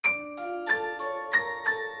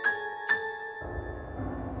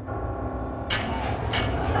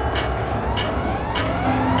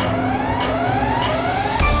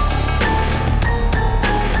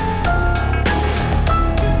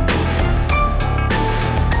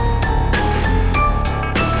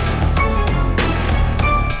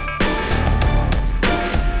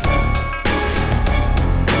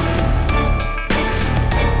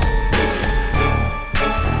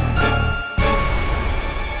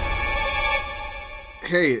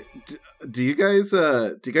Hey, do you guys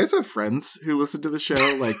have friends who listen to the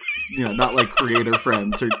show? Like, not like creator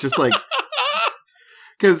friends, or just like,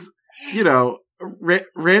 because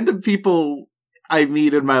random people I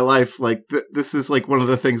meet in my life, like this is like one of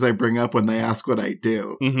the things I bring up when they ask what I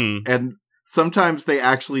do, and sometimes they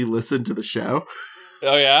actually listen to the show.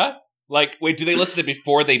 Oh yeah, like wait, do they listen to it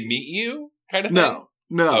before they meet you? Kind of thing?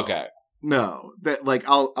 No. Okay. No, that like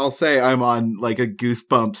I'll say I'm on like a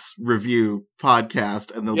Goosebumps review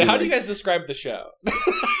podcast, and they'll be how like, do you guys describe the show?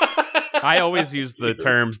 I always use the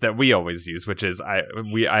terms that we always use, which is I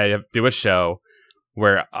do a show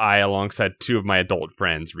where I, alongside two of my adult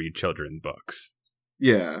friends, read children's books.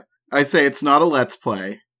 Yeah, I say it's not a let's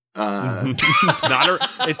play. It's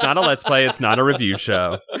not a let's play. It's not a review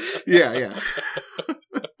show. Yeah.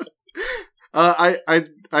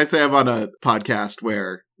 I say I'm on a podcast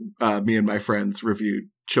where me and my friends review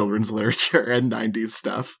children's literature and 90s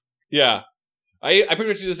stuff. Yeah. I pretty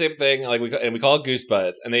much do the same thing. Like we call it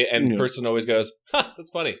Goosebuds, and the person always goes, "Ha,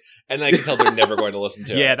 that's funny," and I can tell they're never going to listen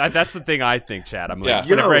to it. Yeah, that's the thing I think, Chad. I'm like,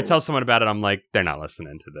 whenever I tell someone about it, I'm like, they're not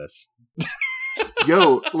listening to this.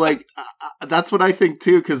 Yo, like that's what I think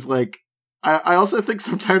too, because like I also think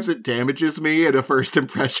sometimes it damages me in a first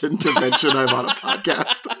impression to mention I'm on a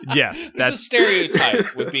podcast. Yes, that's a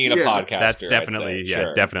stereotype with being a podcaster. That's definitely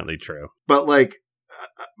definitely true. But like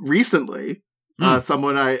recently,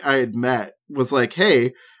 someone I had met was like,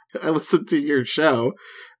 "Hey, I listened to your show,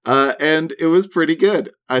 and it was pretty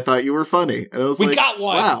good. I thought you were funny." And I was we got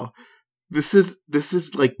one. Wow, this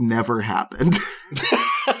is like never happened.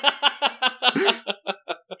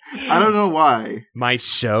 I don't know why. My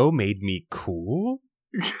show made me cool?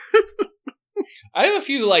 I have a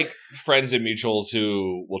few like friends and mutuals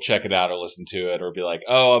who will check it out or listen to it or be like,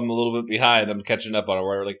 "Oh, I'm a little bit behind. I'm catching up on it."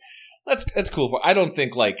 Where like, that's cool. I don't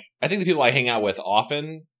think like I think the people I hang out with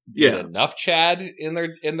often get enough Chad in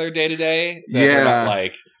their day to day. They're not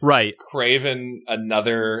like craving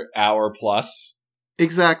another hour plus.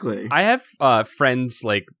 Exactly. I have friends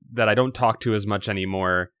like that I don't talk to as much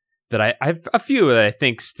anymore. That I have a few that I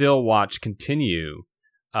think still watch Continue,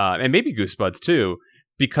 and maybe Goosebuds too,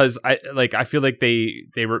 because I feel like they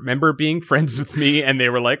remember being friends with me, and they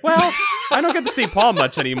were like, well, I don't get to see Paul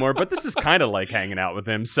much anymore, but this is kind of like hanging out with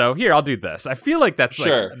him, so here, I'll do this. I feel like that's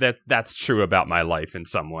that's true about my life in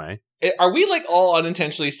some way. Are we like all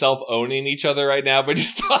unintentionally self-owning each other right now? But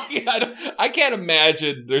just talking, I can't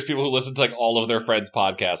imagine there's people who listen to like all of their friends'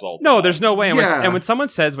 podcasts all the time. There's no way. And when someone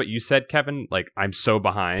says what you said, Kevin, like I'm so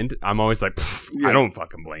behind, I'm always like, I don't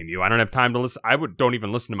fucking blame you. I don't have time to listen. Don't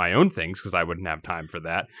even listen to my own things because I wouldn't have time for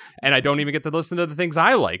that. And I don't even get to listen to the things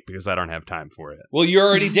I like because I don't have time for it. Well, you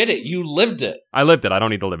already did it. You lived it. I lived it. I don't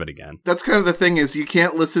need to live it again. That's kind of the thing is you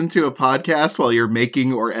can't listen to a podcast while you're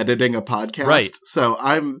making or editing a podcast. Right. So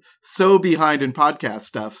I'm so behind in podcast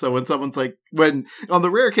stuff. So when someone's like, on the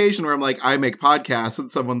rare occasion where I'm like, I make podcasts and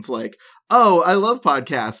someone's like, "Oh, I love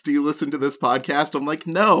podcasts. Do you listen to this podcast?" I'm like,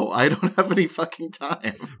 no, I don't have any fucking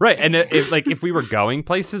time. Right. And if we were going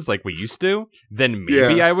places like we used to, then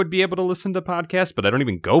maybe I would be able to listen to podcasts, but I don't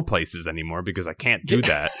even go places anymore because I can't do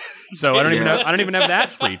that. So I don't even have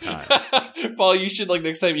that free time. Paul, you should like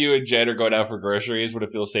next time you and Jen are going out for groceries when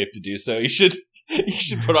it feels safe to do so, you should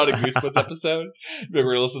put on a Goosebuds episode. We're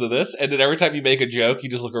going to listen to this, and then every time you make a joke, you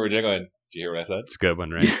just look over at Jen going, "Did you hear what I said?" It's a good one,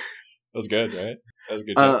 right? That was good, right? That was a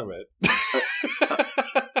good joke from it.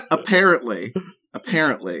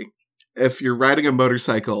 Apparently, if you're riding a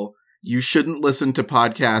motorcycle, you shouldn't listen to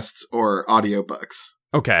podcasts or audiobooks.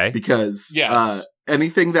 Okay. Because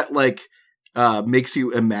anything that like makes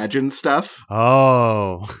you imagine stuff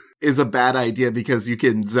is a bad idea because you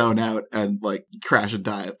can zone out and like crash and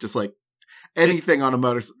die. Just like anything on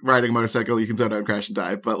riding a motorcycle, you can zone out and crash and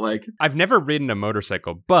die. But like, I've never ridden a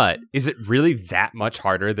motorcycle, but is it really that much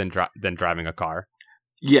harder than driving a car?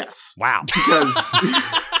 Yes. Wow. Because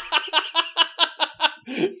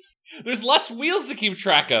there's less wheels to keep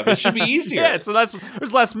track of. It should be easier. Yeah, so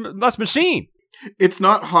there's less machine. It's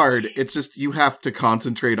not hard. It's just you have to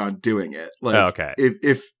concentrate on doing it. Like, okay.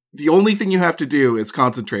 If the only thing you have to do is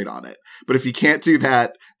concentrate on it. But if you can't do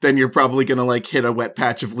that, then you're probably going to like hit a wet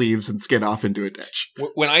patch of leaves and skid off into a ditch.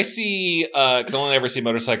 When I see, because I only ever see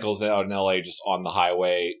motorcycles out in LA just on the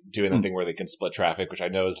highway doing the thing where they can split traffic, which I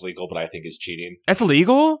know is legal, but I think is cheating. That's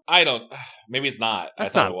illegal? I don't, maybe it's not. I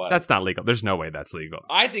thought it was. That's not legal. There's no way that's legal.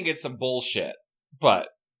 I think it's some bullshit, but.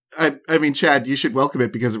 I mean, Chad, you should welcome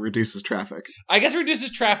it because it reduces traffic. I guess it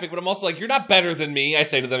reduces traffic, but I'm also like, you're not better than me. I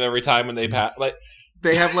say to them every time when they pass. Like,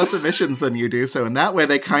 they have less emissions than you do, so in that way,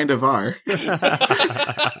 they kind of are.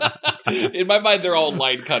 In my mind, they're all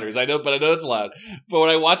line cutters. I know it's loud. But when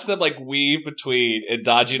I watch them like weave between and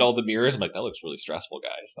dodging all the mirrors, I'm like, that looks really stressful,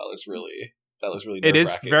 guys. That looks really nerve-wracking. It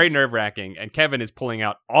is very nerve-wracking, and Kevin is pulling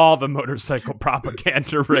out all the motorcycle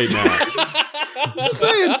propaganda right now.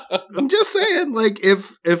 I'm just saying, like,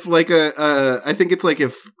 if like I think it's like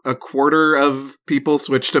if a quarter of people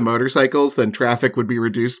switch to motorcycles, then traffic would be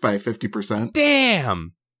reduced by 50%.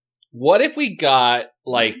 Damn. What if we got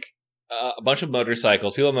like a bunch of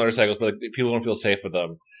motorcycles, people have motorcycles, but like, people don't feel safe with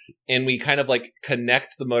them, and we kind of like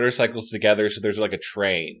connect the motorcycles together so there's like a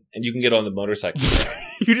train, and you can get on the motorcycle.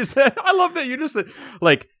 You just said, I love that. You just said,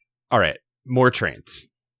 like, all right, more trains.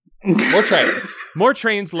 More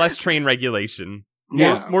trains, less train regulation.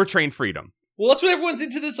 More train freedom. Well, that's what everyone's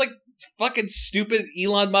into this, like, fucking stupid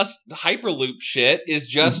Elon Musk Hyperloop shit is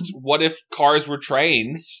just, what if cars were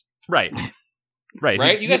trains? Right.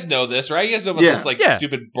 Right? You guys know this, right? You guys know about this, like,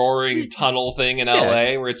 stupid, boring tunnel thing in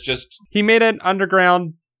LA where it's just... He made an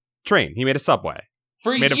underground train. He made a subway.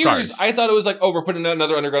 For years, I thought it was like, oh, we're putting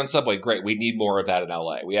another underground subway. Great, we need more of that in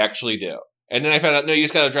LA. We actually do. And then I found out, no, you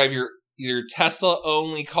just gotta drive your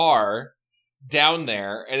Tesla-only car down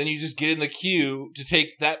there, and then you just get in the queue to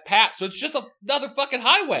take that path. So it's just another fucking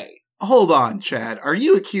highway. Hold on, Chad. Are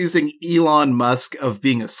you accusing Elon Musk of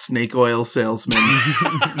being a snake oil salesman?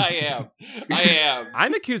 I am.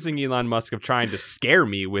 I'm accusing Elon Musk of trying to scare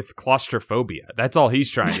me with claustrophobia. That's all he's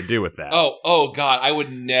trying to do with that. Oh God, I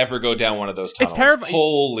would never go down one of those tunnels. It's terrifying.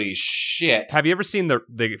 Holy shit. Have you ever seen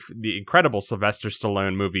the incredible Sylvester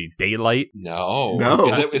Stallone movie Daylight? No.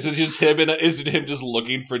 Is it just him is it him just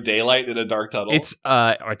looking for daylight in a dark tunnel? It's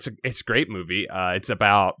a great movie. It's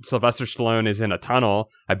about Sylvester Stallone is in a tunnel.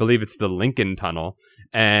 I believe it's the Lincoln Tunnel,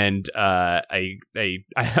 and I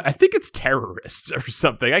think it's terrorists or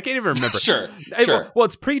something. I can't even remember. Sure. Well,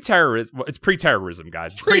 it's pre-terrorism. Well, it's pre-terrorism,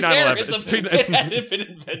 guys. It's pre-9/11. It hadn't been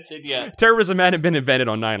invented yet. Terrorism hadn't been invented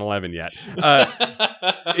on 9/11 yet.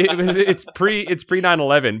 It's pre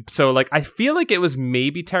 9/11. So, like, I feel like it was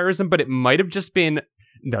maybe terrorism, but it might have just been.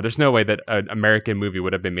 No, there's no way that an American movie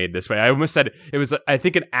would have been made this way. I almost said it was, I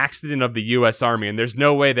think, an accident of the U.S. Army, and there's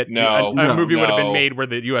no way that a movie would have been made where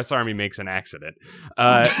the U.S. Army makes an accident.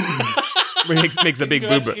 Makes a big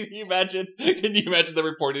boo-boo. Can you imagine them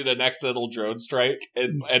reporting an accidental drone strike,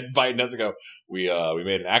 and Biden doesn't go, we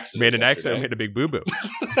made an accident. Made a big boo-boo.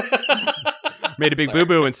 Made a big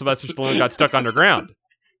boo-boo, and Sylvester Stallone got stuck underground.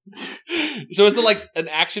 So is it like an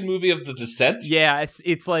action movie of The Descent? Yeah,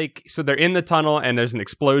 it's like, so they're in the tunnel and there's an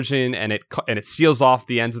explosion and it seals off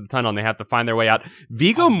the ends of the tunnel and they have to find their way out.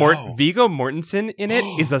 Viggo Mortensen in it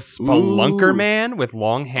is a spelunker man with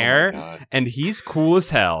long hair, and he's cool as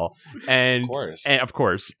hell. And of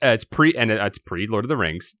course, it's pre Lord of the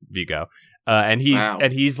Rings, Viggo. And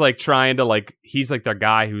he's like trying to, like, he's like the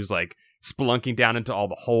guy who's like spelunking down into all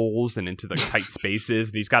the holes and into the tight spaces,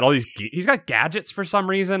 and he's got gadgets for some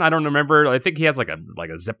reason. I don't remember. I think he has like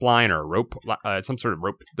a zip line or a rope, some sort of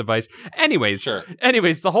rope device. Anyways,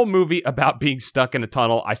 the whole movie about being stuck in a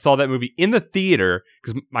tunnel. I saw that movie in the theater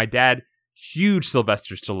because my dad, huge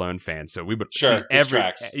Sylvester Stallone fan, so we would see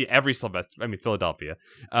every Sylvester. I mean, Philadelphia.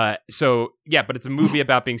 So yeah, but it's a movie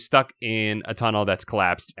about being stuck in a tunnel that's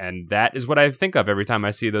collapsed, and that is what I think of every time I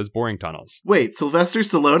see those boring tunnels. Wait, Sylvester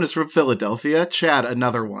Stallone is from Philadelphia? Chad,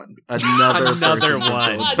 another one. Another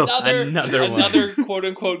quote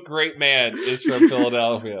unquote great man is from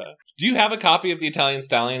Philadelphia. Do you have a copy of The Italian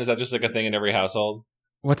Stallion? Is that just like a thing in every household?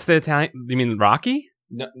 What's the Italian? You mean Rocky?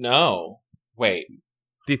 No. Wait.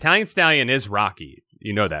 The Italian Stallion is Rocky.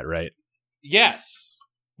 You know that, right? Yes.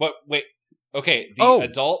 But wait. Okay, the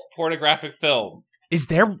adult pornographic film. Is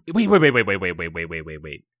there? Wait.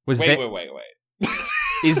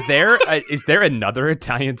 Is there another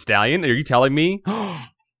Italian Stallion? Are you telling me?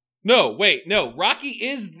 No, wait, no. Rocky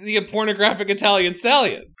is the pornographic Italian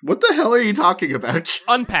Stallion. What the hell are you talking about?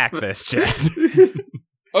 Unpack this, Chad.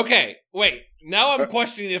 Okay, wait. Now I'm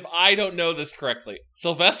questioning if I don't know this correctly.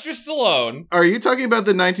 Sylvester Stallone. Are you talking about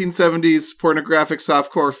the 1970s pornographic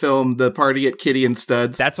softcore film, The Party at Kitty and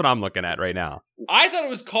Studs? That's what I'm looking at right now. I thought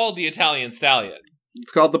it was called The Italian Stallion.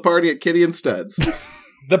 It's called The Party at Kitty and Studs.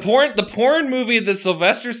 The porn movie that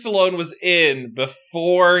Sylvester Stallone was in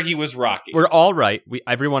before he was Rocky. We're all right.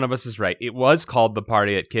 Every one of us is right. It was called The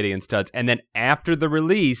Party at Kitty and Studs, and then after the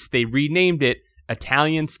release, they renamed it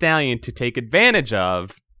Italian Stallion to take advantage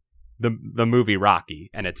of the movie Rocky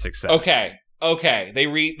and its success. Okay. They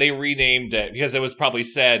renamed it because it was probably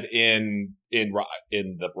said in the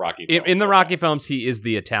Rocky films. In the Rocky films, he is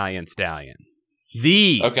the Italian Stallion.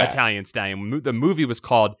 Italian Stallion. The movie was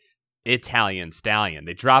called Italian stallion.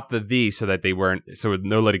 They dropped the so that they weren't, so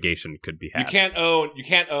no litigation could be had. You can't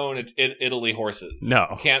own Italy horses. No.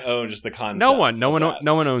 You can't own just the concept. No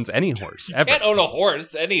one owns any horse. You ever. can't own a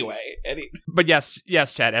horse anyway. But yes,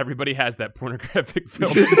 Chad, everybody has that pornographic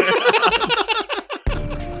film.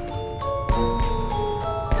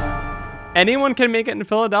 Anyone can make it in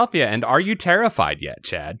Philadelphia, and are you terrified yet,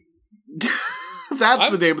 Chad?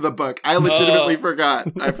 That's the name of the book. I legitimately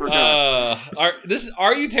forgot. I forgot.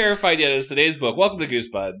 Are You Terrified Yet is today's book. Welcome to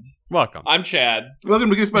Goosebuds. Welcome. I'm Chad. Welcome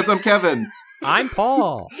to Goosebuds. I'm Kevin. I'm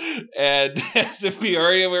Paul. And as if we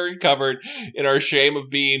already covered in our shame of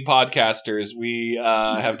being podcasters, we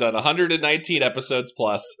have done 119 episodes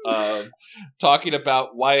plus of talking about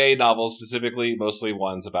YA novels, specifically mostly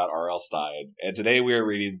ones about R.L. Stine. And today we are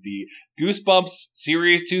reading the Goosebumps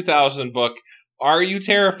Series 2000 book, Are You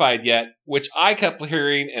Terrified Yet? Which I kept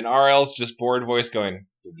hearing in RL's just bored voice going,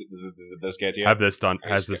 "Did this get you? Have this done?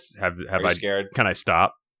 Have I scared? Can I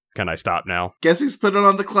stop? Can I stop now?" Guess who's putting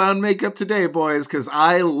on the clown makeup today, boys? Because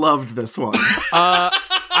I loved this one.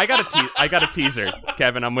 I got a teaser,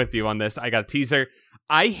 Kevin. I'm with you on this. I got a teaser.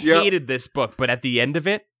 I hated this book, but at the end of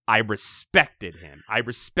it, I respected him. I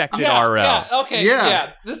respected RL. Yeah, okay,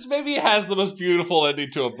 yeah. This maybe has the most beautiful ending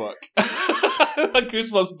to a book. A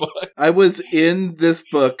Goosebumps book. I was in this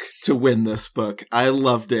book to win this book. I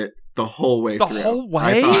loved it the whole way through. The whole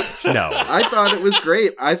way? I thought it was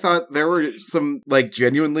great. I thought there were some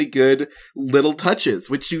genuinely good little touches,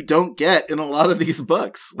 which you don't get in a lot of these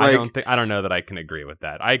books. I don't know that I can agree with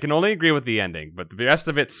that. I can only agree with the ending, but the rest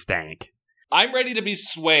of it stank. I'm ready to be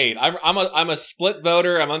swayed. I'm a split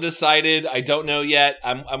voter. I'm undecided. I don't know yet.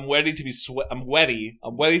 I'm ready to be I'm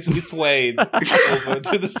ready to be swayed over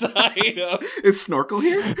to the side of. Is Snorkel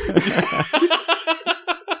here?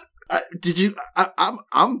 Did you?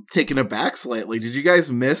 I'm taken aback slightly. Did you guys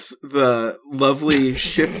miss the lovely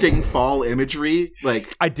shifting fall imagery?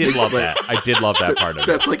 I did love that. I did love that part of it.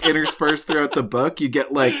 That's interspersed throughout the book. You get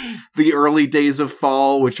the early days of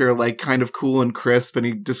fall, which are kind of cool and crisp, and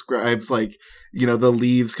he describes the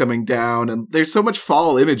leaves coming down, and there's so much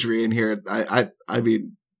fall imagery in here. I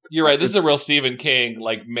mean. You're right. This is a real Stephen King,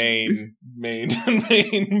 main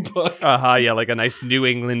book. Yeah, a nice New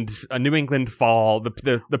England fall.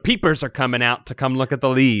 The peepers are coming out to come look at the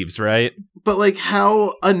leaves, right? But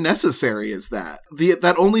how unnecessary is that?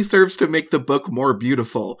 That only serves to make the book more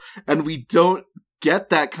beautiful, and we don't get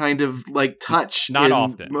that kind of touch. Not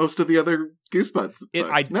often. Most of the other Goosebumps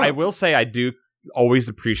books. I will say I do always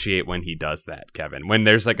appreciate when he does that, Kevin, when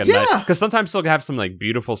there's because sometimes he'll have some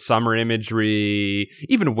beautiful summer imagery,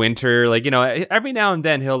 even winter, every now and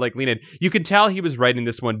then he'll lean in. You can tell he was writing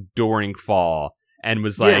this one during fall and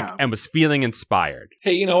was and was feeling inspired.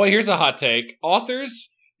 Hey, you know what, here's a hot take. Authors,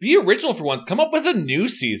 be original for once. Come up with a new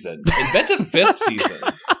season. Invent a fifth season.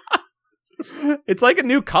 It's like a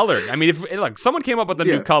new color. I mean, if someone came up with a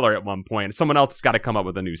new color at one point, someone else has got to come up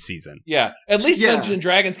with a new season. Yeah, at least Dungeons and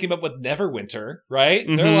Dragons came up with Neverwinter, right?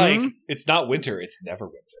 Mm-hmm. They're it's not winter, it's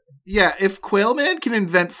Neverwinter. Yeah, if Quailman can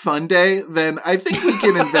invent Fun Day, then I think we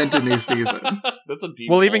can invent a new season. That's a deep.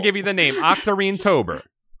 We'll even give you the name Octarine-tober.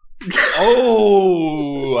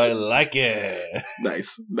 Oh, I like it.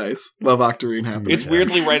 Nice. Love Octarine happening. It's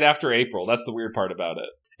weirdly right after April. That's the weird part about it.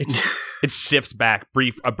 It shifts back.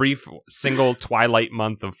 A brief single twilight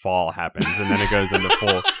month of fall happens, and then it goes into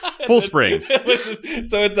full spring.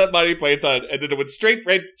 So it's that Monty Python, and then it went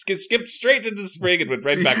skipped straight into spring and went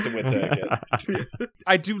right back to winter again.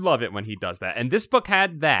 I do love it when he does that, and this book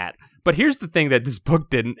had that. But here's the thing that this book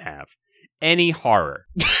didn't have: any horror.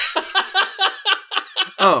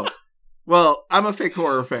 Oh. Well, I'm a fake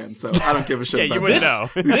horror fan, so I don't give a shit about this. Know.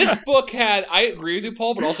 This book had, I agree with you,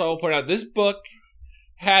 Paul, but also I will point out, this book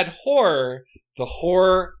had horror, the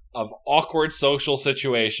horror of awkward social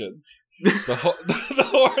situations. The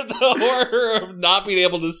horror of not being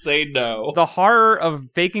able to say no. The horror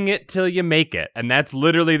of faking it till you make it. And that's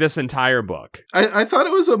literally this entire book. I thought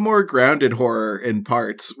it was a more grounded horror in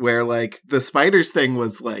parts, where the spiders thing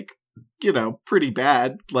was pretty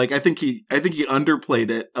bad. I think he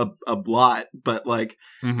underplayed it a lot, but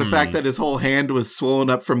the fact that his whole hand was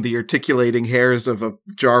swollen up from the articulating hairs of a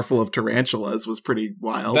jar full of tarantulas was pretty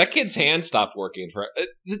wild. That kid's hand stopped working for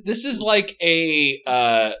this is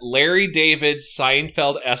a Larry David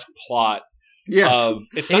Seinfeld-esque plot. Yes.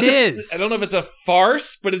 It is. I don't know if it's a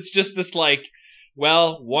farce, but it's just this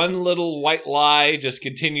one little white lie just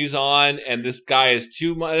continues on, and this guy is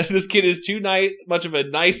this kid is too much of a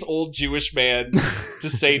nice old Jewish man to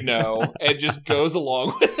say no, and just goes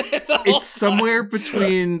along with it. It's somewhere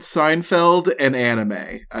between Seinfeld and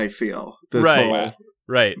anime, I feel. This right. whole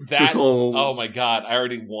Right. That, oh my god, I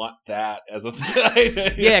already want that as a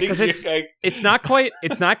yeah, because it's not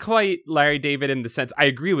quite Larry David in the sense. I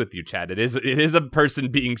agree with you, Chad. It is a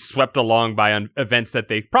person being swept along by events that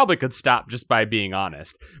they probably could stop just by being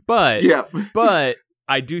honest. But but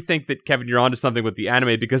I do think that, Kevin, you're onto something with the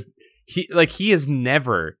anime, because he is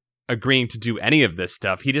never agreeing to do any of this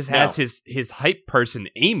stuff. He just has his hype person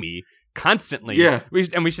Amy constantly,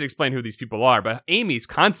 we should explain who these people are, but Amy's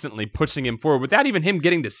constantly pushing him forward without even him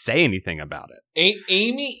getting to say anything about it.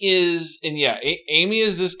 Amy is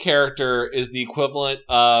this character is the equivalent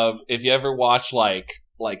of, if you ever watch like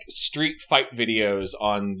street fight videos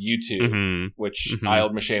on YouTube, which I'll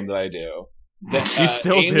be ashamed that I do. You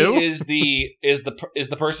still Amy do? is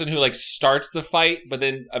the person who like starts the fight, but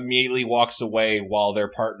then immediately walks away while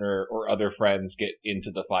their partner or other friends get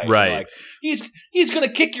into the fight. Right? Like, he's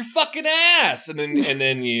gonna kick your fucking ass, and then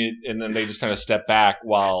they just kind of step back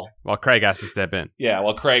while Craig has to step in. Yeah,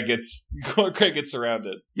 while Craig gets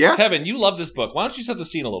surrounded. Yeah, Kevin, you love this book. Why don't you set the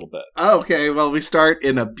scene a little bit? Okay, well, we start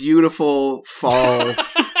in a beautiful fall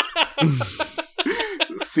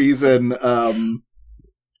season.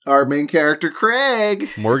 Our main character, Craig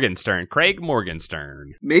Morgenstern.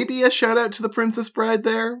 Maybe a shout out to the Princess Bride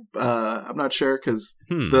there. I'm not sure, because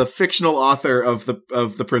the fictional author of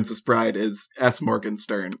the Princess Bride is S.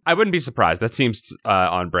 Morgenstern. I wouldn't be surprised. That seems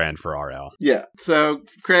on brand for RL. Yeah. So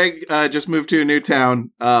Craig just moved to a new town.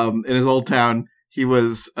 In his old town, he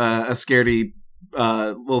was a scaredy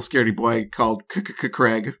little scaredy boy called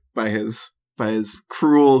Craig by his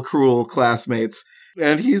cruel classmates.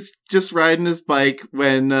 And he's just riding his bike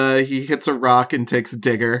when he hits a rock and takes a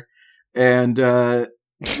digger. And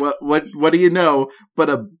what do you know? But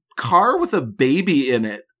a car with a baby in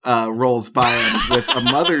it rolls by him with a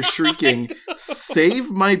mother shrieking,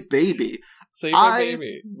 "Save my baby!" Save my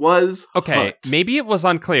baby. Was hooked. Maybe it was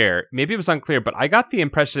unclear. But I got the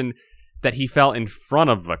impression that he fell in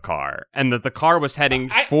front of the car and that the car was heading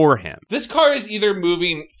for him. This car is either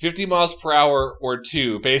moving 50 miles per hour or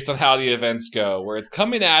 2, based on how the events go, where it's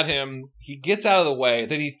coming at him, he gets out of the way,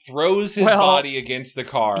 then he throws his body against the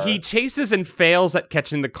car. He chases and fails at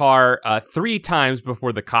catching the car 3 times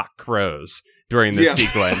before the cock crows during this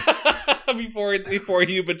sequence. before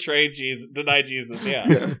you deny Jesus,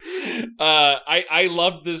 I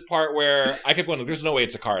loved this part where I kept going, there's no way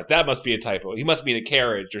it's a car. That must be a typo. He must be in a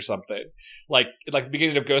carriage or something. Like the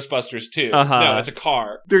beginning of Ghostbusters 2. No, it's a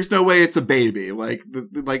car. There's no way it's a baby. Like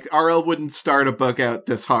RL wouldn't start a book out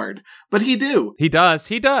this hard, but he do. He does.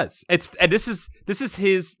 And this is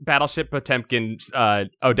his Battleship Potemkin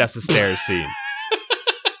Odessa stairs scene.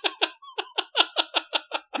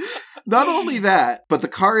 Not only that, but the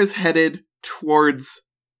car is headed towards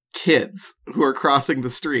kids who are crossing the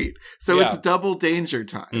street. So it's double danger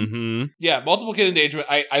time. Mm-hmm. Yeah, multiple kid endangerment.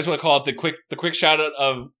 I just want to call it the quick shout out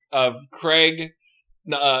of Craig,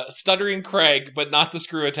 stuttering Craig, but not the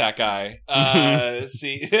screw attack guy.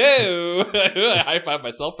 See, I high five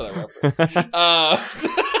myself for that reference.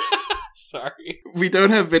 Sorry. We don't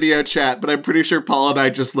have video chat, but I'm pretty sure Paul and I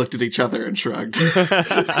just looked at each other and shrugged.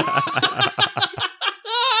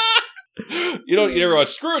 You never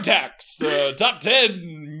watch Screw Attacks, top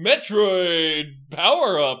 10 Metroid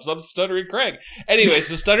power-ups. I'm Stuttering Craig. Anyway,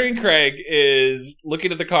 so Stuttering Craig is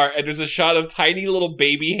looking at the car, and there's a shot of tiny little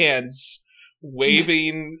baby hands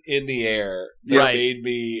waving in the air. That made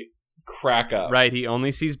me crack up. Right, he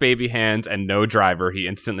only sees baby hands and no driver. He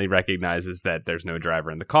instantly recognizes that there's no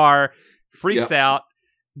driver in the car, freaks out,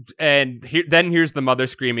 and then here's the mother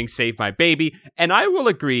screaming, "Save my baby." And I will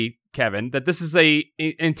agree, Kevin, that this is a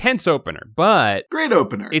intense opener, but great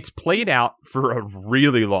opener. It's played out for a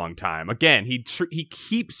really long time. Again, he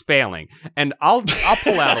keeps failing, and I'll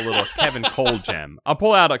pull out a little Kevin Cole gem.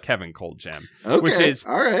 Which is,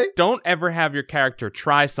 all right, don't ever have your character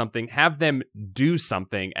try something, have them do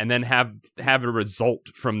something, and then have a result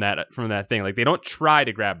from that thing. Like, they don't try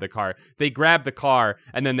to grab the car, they grab the car,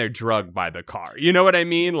 and then they're drugged by the car. You know what I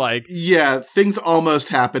mean? Like, yeah, things almost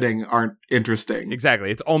happening aren't interesting.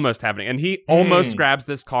 Exactly, it's almost happening, and he almost grabs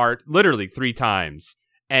this car literally 3 times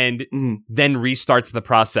and then restarts the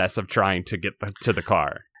process of trying to get to the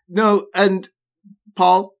car. No, and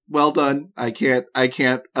Paul, well done. I can't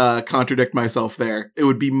contradict myself there. It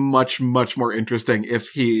would be much, much more interesting if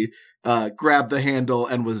he grabbed the handle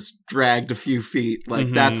and was dragged a few feet.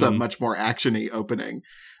 Like, that's a much more action-y opening.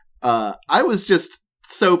 I was just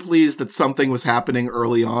so pleased that something was happening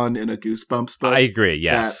early on in a Goosebumps book. I agree,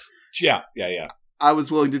 yes. Yeah. I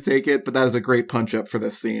was willing to take it, but that is a great punch-up for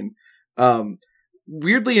this scene.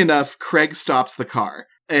 Weirdly enough, Craig stops the car,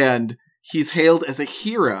 and he's hailed as a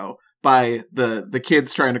hero by the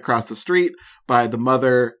kids trying to cross the street, by the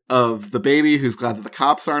mother of the baby who's glad that the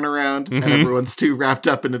cops aren't around, and everyone's too wrapped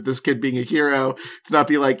up into this kid being a hero to not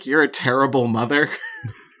be like, you're a terrible mother.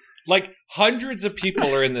 Like, hundreds of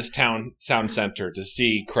people are in this town center to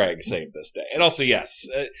see Craig save this day. And also, yes,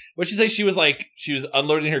 what'd she say? She was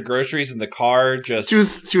unloading her groceries in the car. She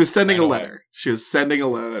was sending a letter. She was sending a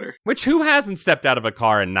letter. Which, who hasn't stepped out of a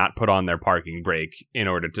car and not put on their parking brake in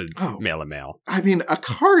order to mail a mail? I mean, a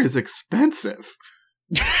car is expensive.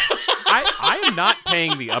 I am not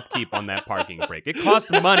paying the upkeep on that parking brake. It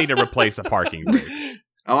costs money to replace a parking brake.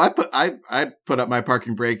 Oh, I put up my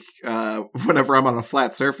parking brake whenever I'm on a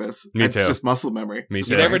flat surface. Me it's too. Just muscle memory. Me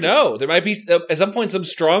too. You never know. There might be at some point some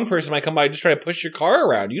strong person might come by and just try to push your car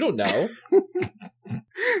around. You don't know.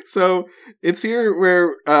 So it's here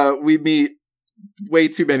where we meet way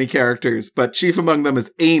too many characters, but chief among them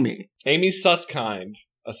is Amy. Amy's sus kind.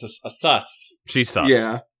 A sus. She's sus.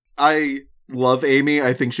 Yeah. I love Amy.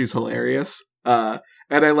 I think she's hilarious.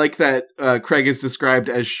 And I like that Craig is described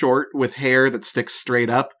as short with hair that sticks straight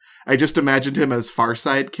up. I just imagined him as Far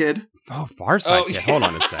Side Kid. Oh, Far Side Kid. Hold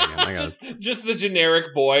on a second. Just the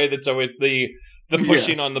generic boy that's always the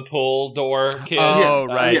pushing on the pull door kid. Oh,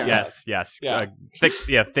 right. Yeah. Yes. Yeah.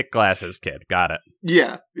 Thick glasses kid. Got it.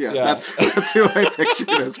 Yeah. That's who I pictured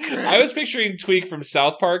as Craig. I was picturing Tweak from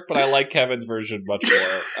South Park, but I like Kevin's version much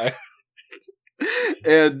more.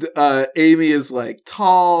 And Amy is like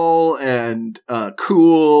tall and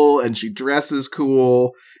cool, and she dresses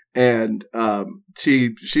cool, and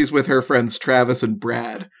she's with her friends Travis and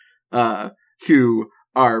Brad, who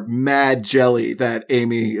are mad jelly that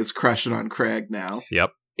Amy is crushing on Craig now. Yep.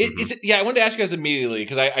 I wanted to ask you guys immediately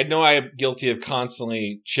because I know I am guilty of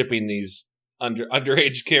constantly shipping these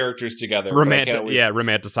underage characters together.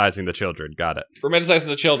 Romanticizing the children. Got it. Romanticizing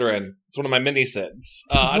the children. It's one of my mini sins.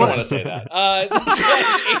 I don't want to say that.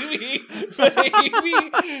 Amy,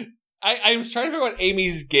 I was trying to figure out what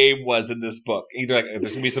Amy's game was in this book. Either like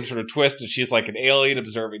there's gonna be some sort of twist and she's like an alien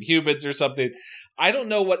observing humans or something. I don't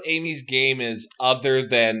know what Amy's game is other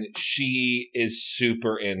than she is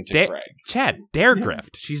super into Craig. Chad, dare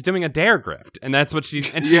grift. She's doing a dare grift, and that's what she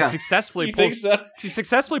successfully pulls. She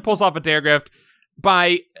successfully pulls off a dare grift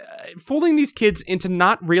by fooling these kids into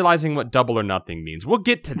not realizing what double or nothing means. We'll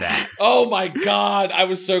get to that. Oh my god, I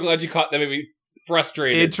was so glad you caught that. Made me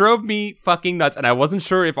frustrated. It drove me fucking nuts, and I wasn't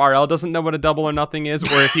sure if RL doesn't know what a double or nothing is,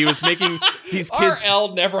 or if he was making these kids.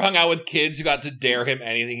 RL never hung out with kids who got to dare him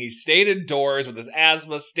anything. He stayed indoors with his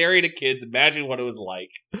asthma, staring at kids, imagining what it was like.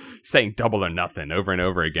 Saying double or nothing over and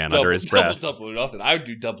over again under his breath. Double or nothing. I would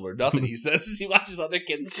do double or nothing, he says, as he watches other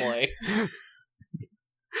kids play.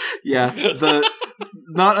 Yeah, the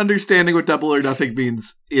not understanding what double or nothing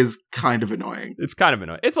means is kind of annoying. It's kind of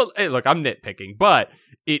annoying. Look, I'm nitpicking, but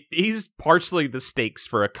he's partially the stakes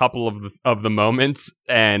for a couple of the moments,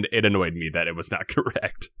 and it annoyed me that it was not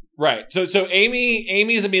correct. Right. So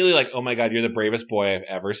Amy is immediately like, "Oh my god, you're the bravest boy I've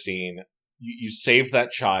ever seen. You saved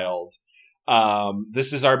that child.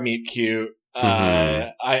 This is our meet cute.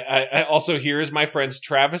 I also, here's my friends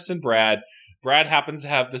Travis and Brad. Brad happens to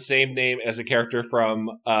have the same name as a character from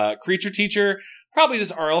Creature Teacher. Probably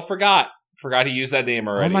just RL forgot he used that name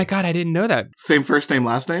already. Oh my god, I didn't know that. Same first name,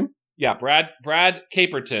 last name? Yeah, Brad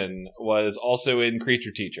Caperton was also in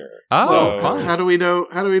Creature Teacher. Oh, so, how do we know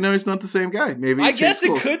he's not the same guy? Maybe I guess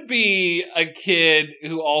it could be a kid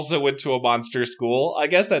who also went to a monster school. I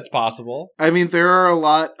guess that's possible. I mean, there are a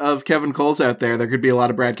lot of Kevin Coles out there. There could be a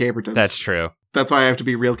lot of Brad Capertons. That's true. That's why I have to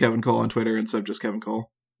be real Kevin Cole on Twitter instead of just Kevin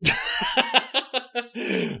Cole.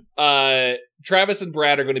 Travis and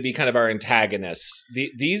Brad are going to be kind of our antagonists.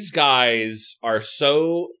 These guys are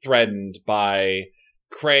so threatened by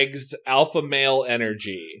Craig's alpha male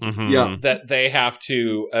energy that they have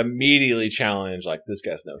to immediately challenge, like, this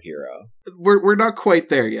guy's no hero. We're not quite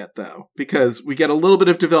there yet, though, because we get a little bit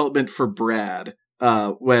of development for Brad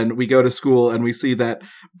when we go to school and we see that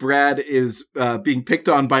Brad is being picked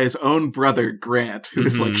on by his own brother, Grant, who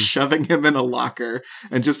is like shoving him in a locker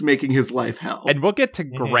and just making his life hell. And we'll get to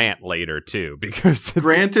Grant later, too, because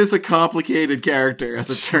Grant is a complicated character,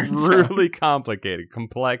 as it turns out. Really complicated,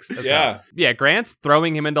 complex. Yeah, Grant's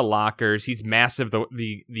throwing him into lockers. He's massive.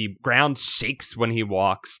 The ground shakes when he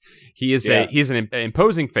walks. He's an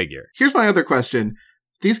imposing figure. Here's my other question.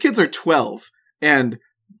 These kids are 12, and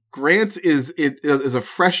Grant is a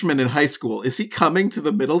freshman in high school. Is he coming to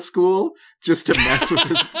the middle school just to mess with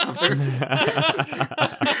his brother?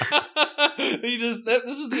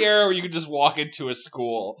 This is the era where you can just walk into a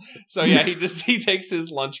school. So yeah, he takes his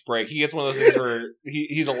lunch break. He gets one of those things where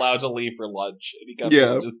he's allowed to leave for lunch, and he comes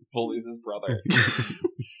and just bullies his brother.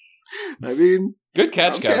 I mean, good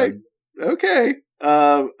catch, Kevin. Okay.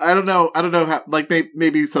 I don't know how, like,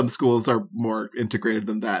 maybe some schools are more integrated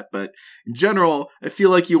than that, but in general, I feel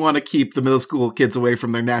like you want to keep the middle school kids away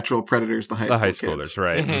from their natural predators, the high schoolers, kids.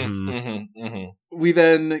 Right? We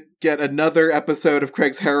then get another episode of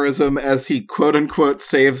Craig's heroism as he quote unquote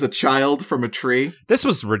saves a child from a tree. This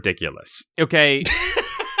was ridiculous. Okay,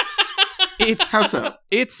 how so?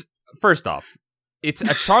 It's first off, it's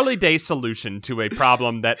a Charlie Day solution to a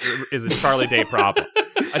problem that is a Charlie Day problem.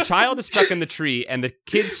 A child is stuck in the tree, and the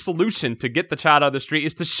kid's solution to get the child out of the tree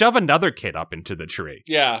is to shove another kid up into the tree.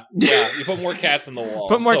 Yeah. You put more cats in the wall.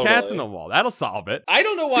 Put more cats in the wall. That'll solve it. I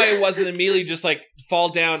don't know why it wasn't immediately just like, fall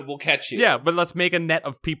down, we'll catch you. Yeah, but let's make a net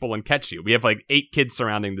of people and catch you. We have like 8 kids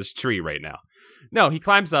surrounding this tree right now. No, he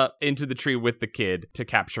climbs up into the tree with the kid to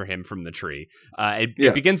capture him from the tree.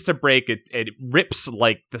 It begins to break. It rips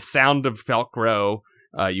like the sound of Velcro.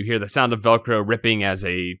 You hear the sound of Velcro ripping as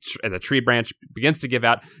a tree branch begins to give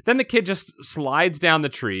out. Then the kid just slides down the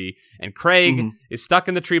tree, and Craig is stuck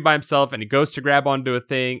in the tree by himself, and he goes to grab onto a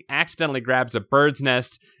thing, accidentally grabs a bird's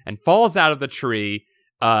nest, and falls out of the tree,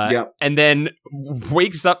 and then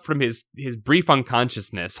wakes up from his brief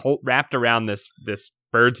unconsciousness, wrapped around this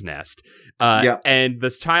bird's nest. And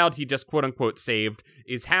this child he just quote unquote saved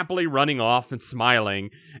is happily running off and smiling,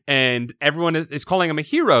 and everyone is calling him a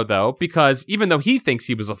hero, though, because even though he thinks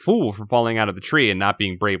he was a fool for falling out of the tree and not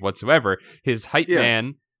being brave whatsoever, his hype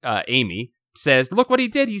man, Amy, says, "Look what he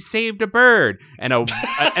did! He saved a bird." And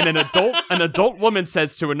an adult woman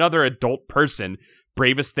says to another adult person,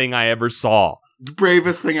 "Bravest thing I ever saw."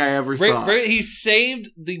 Bravest thing I ever saw. He saved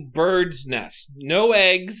the bird's nest. No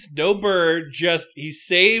eggs, no bird, just he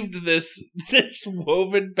saved this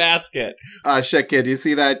woven basket. Shit, kid. You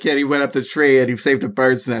see that, kid? He went up the tree and he saved a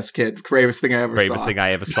bird's nest, kid. Bravest thing I ever saw. Bravest thing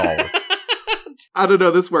I ever saw. I don't know.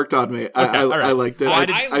 This worked on me. I liked it.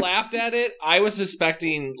 I laughed at it. I was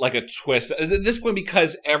suspecting like a twist. At this point,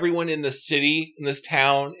 because everyone in the city, in this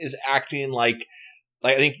town, is acting like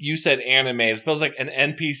I think you said anime. It feels like an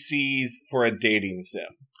NPCs for a dating sim,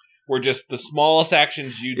 where just the smallest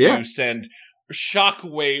actions you do send shock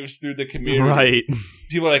waves through the community. Right.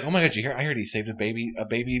 People are like, "Oh my god, you hear? I heard he saved a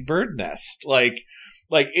baby bird nest."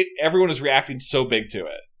 Everyone is reacting so big to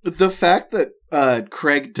it. The fact that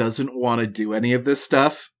Craig doesn't want to do any of this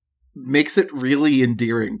stuff makes it really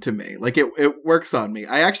endearing to me. Like, it works on me.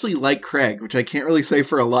 I actually like Craig, which I can't really say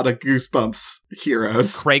for a lot of Goosebumps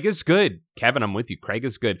heroes. Craig is good. Kevin, I'm with you. Craig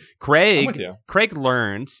is good. Craig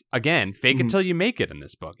learns, again, fake it till you make it in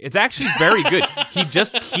this book. It's actually very good. He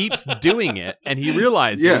just keeps doing it, and he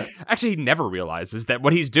realizes, actually he never realizes that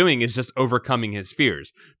what he's doing is just overcoming his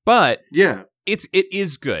fears. But it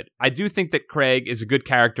is good. I do think that Craig is a good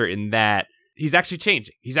character in that he's actually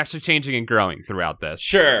changing. He's actually changing and growing throughout this.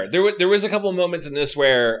 Sure. There was a couple of moments in this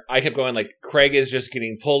where I kept going, like, Craig is just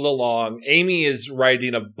getting pulled along. Amy is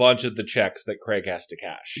writing a bunch of the checks that Craig has to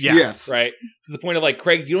cash. Yes. Right? To the point of, like,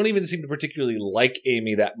 Craig, you don't even seem to particularly like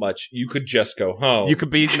Amy that much. You could just go home. You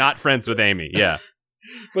could be not friends with Amy. Yeah.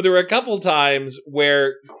 But there were a couple times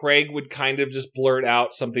where Craig would kind of just blurt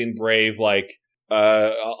out something brave, like,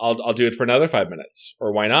 I'll do it for another 5 minutes.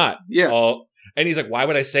 Or why not? Yeah. And he's like, why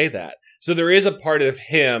would I say that? So there is a part of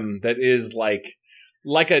him that is like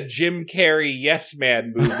a Jim Carrey Yes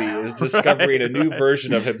Man movie is discovering a new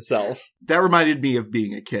version of himself. That reminded me of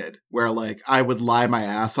being a kid, where like I would lie my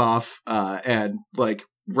ass off and like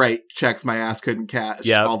write checks my ass couldn't cash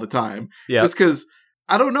all the time. Yeah. Just because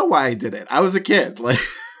I don't know why I did it. I was a kid. Like,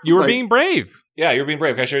 you were being brave. Yeah, you were being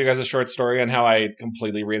brave. Can I show you guys a short story on how I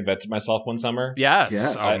completely reinvented myself one summer?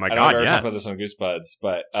 Yes. Oh my God, I don't ever talk about this on Goosebuds,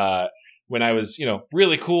 but when I was,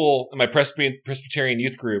 really cool in my Presbyterian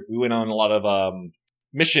youth group, we went on a lot of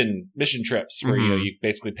mission trips where you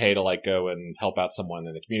basically pay to like go and help out someone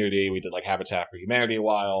in the community. We did like Habitat for Humanity a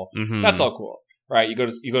while. That's all cool, right? You go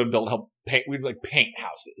to help paint. We'd like paint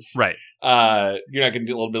houses, right? You're not going to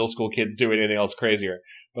do little middle school kids doing anything else crazier.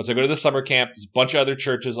 But so I go to this summer camp. There's a bunch of other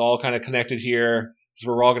churches all kind of connected here, so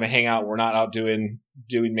we're all going to hang out. We're not out doing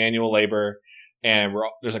manual labor, and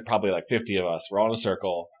there's like probably like 50 of us. We're all in a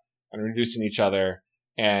circle and introducing each other,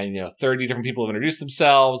 and 30 different people have introduced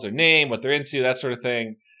themselves, their name, what they're into, that sort of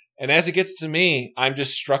thing. And as it gets to me, I'm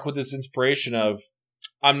just struck with this inspiration of,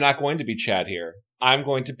 I'm not going to be Chad here. I'm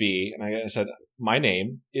going to be, and I said, my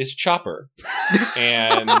name is Chopper.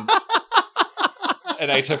 And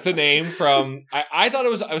I took the name from, I thought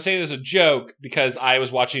I was saying it as a joke because I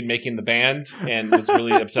was watching Making the Band and was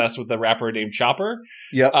really obsessed with the rapper named Chopper.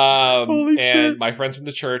 Yep. Holy shit. And my friends from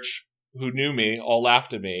the church who knew me all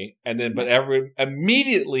laughed at me. And then, but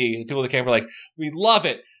immediately people at the camp were like, we love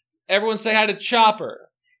it. Everyone say hi to Chopper.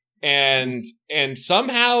 And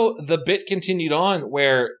somehow the bit continued on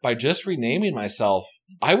where by just renaming myself,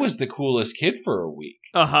 I was the coolest kid for a week.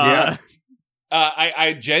 Yeah.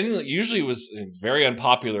 I genuinely usually was a very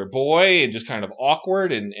unpopular boy and just kind of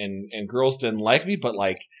awkward and girls didn't like me. But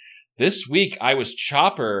like this week I was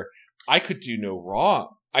Chopper. I could do no wrong.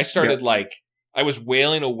 I started I was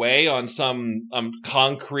wailing away on some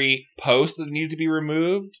concrete post that needed to be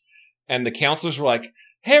removed. And the counselors were like,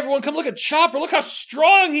 hey, everyone, come look at Chopper. Look how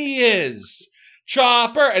strong he is.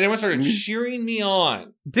 Chopper. And everyone started cheering me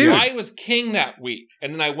on. Dude. I was king that week.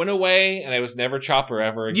 And then I went away and I was never Chopper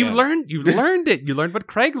ever again. You learned it. You learned what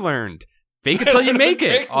Craig learned. Fake it till you make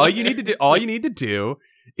it. All you need to do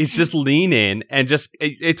is just lean in and just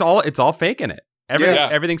it's all faking it.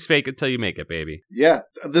 Everything's fake until you make it, baby. Yeah.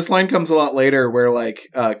 This line comes a lot later where like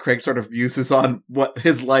Craig sort of muses on what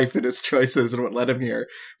his life and his choices and what led him here.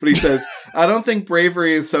 But he says, I don't think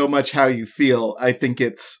bravery is so much how you feel. I think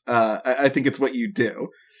it's what you do.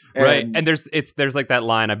 Right. And there's like that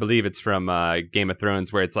line, I believe it's from Game of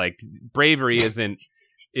Thrones, where it's like bravery isn't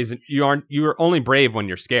you're only brave when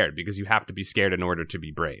you're scared, because you have to be scared in order to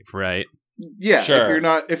be brave, right? Yeah, sure.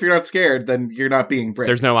 If you're not scared, then you're not being brave.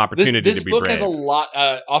 There's no opportunity to be brave. This book has a lot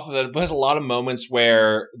off of that. It has a lot of moments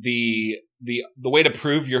where the way to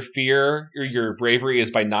prove your fear or your bravery is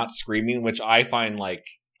by not screaming, which I found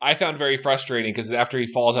very frustrating, because after he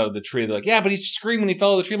falls out of the tree, they're like, yeah, but he screamed when he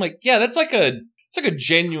fell out of the tree. I'm like, yeah, it's like a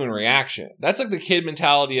genuine reaction. That's like the kid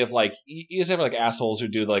mentality of like, you just have like assholes who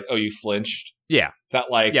do like, oh, you flinched. Yeah. That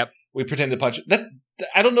like, we pretend to punch it. That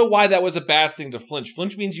I don't know why that was a bad thing to flinch.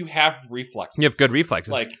 Flinch means you have reflexes. You have good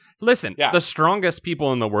reflexes. Like, listen, the strongest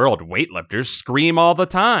people in the world, weightlifters, scream all the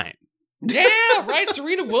time. Yeah, right.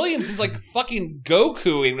 Serena Williams is like fucking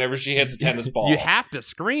Goku whenever she hits a tennis ball. You have to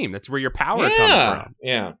scream. That's where your power comes from.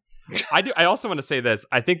 Yeah. I also want to say this.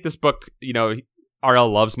 I think this book, RL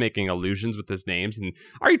loves making allusions with his names, and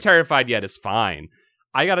Are You Terrified Yet is fine.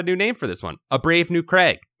 I got a new name for this one. A Brave New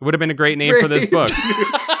Craig. It would have been a great name for this book.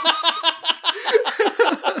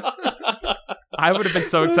 I would have been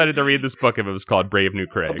so excited to read this book if it was called Brave New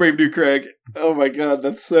Craig. Brave New Craig. Oh my god,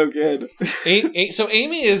 that's so good. So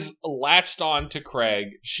Amy is latched on to Craig.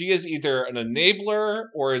 She is either an enabler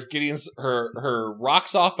or is getting her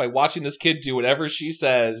rocks off by watching this kid do whatever she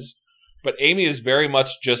says. But Amy is very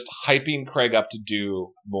much just hyping Craig up to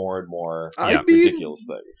do more and more ridiculous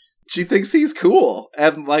things. She thinks he's cool.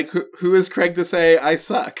 And like, who is Craig to say, I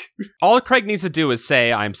suck? All Craig needs to do is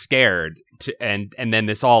say, I'm scared. And then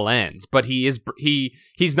this all ends. But he's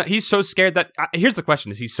so scared that here's the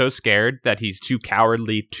question: is he so scared that he's too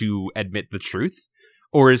cowardly to admit the truth,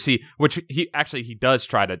 or is he? Which he does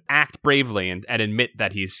try to act bravely and admit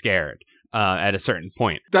that he's scared at a certain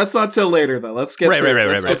point. That's not till later though. Let's get right.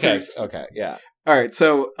 Okay, yeah. All right,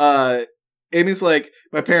 so Amy's like,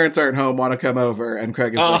 my parents aren't home, want to come over, and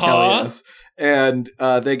Craig is like, hell yes, and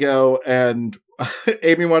they go and.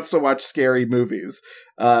 Amy wants to watch scary movies,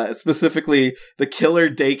 specifically the Killer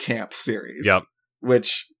Day Camp series,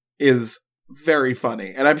 which is very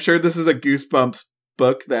funny. And I'm sure this is a Goosebumps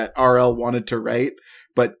book that RL wanted to write,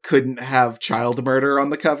 but couldn't have child murder on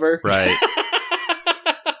the cover. Right.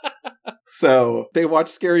 So they watch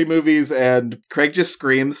scary movies and Craig just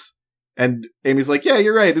screams. And Amy's like, yeah,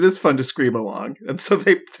 you're right. It is fun to scream along. And so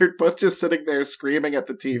they're both just sitting there screaming at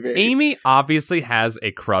the TV. Amy obviously has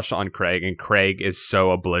a crush on Craig, and Craig is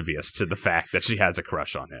so oblivious to the fact that she has a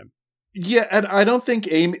crush on him. Yeah, and I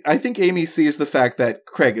think Amy sees the fact that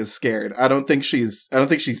Craig is scared. I don't think she's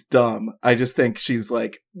dumb. I just think she's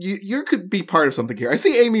like, you could be part of something here. I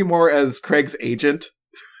see Amy more as Craig's agent.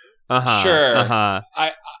 Sure.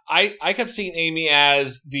 I kept seeing Amy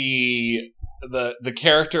as the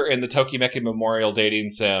character in the Tokimeki Memorial dating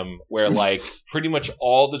sim where like pretty much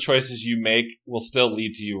all the choices you make will still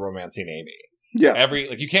lead to you romancing Amy. Yeah.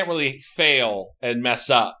 You can't really fail and mess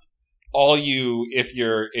up. If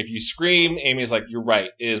you scream, Amy's like, you're right.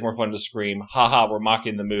 It is more fun to scream. Haha, we're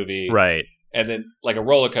mocking the movie. Right. And then like a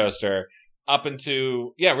roller coaster up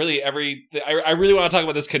into, really I really want to talk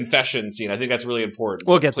about this confession scene. I think that's really important.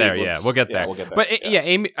 We'll get there. Yeah, we'll get there. But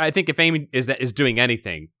Amy, I think if Amy is doing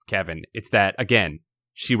anything, Kevin, it's that, again,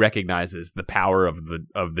 she recognizes the power of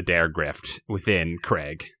the dare grift within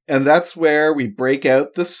Craig. And that's where we break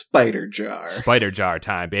out the spider jar. Spider jar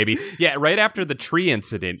time, baby. Yeah, right after the tree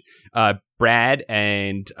incident, Brad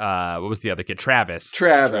and what was the other kid? Travis.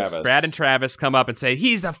 Brad and Travis come up and say,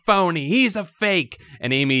 he's a phony, he's a fake.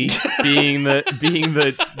 And Amy, being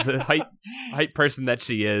the hype person that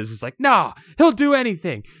she is like, nah, he'll do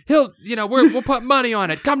anything. We'll put money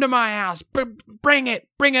on it. Come to my house. Bring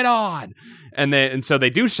it on. And so they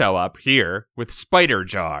do show up here with Spider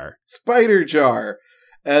Jar. Spider Jar.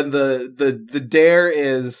 And the dare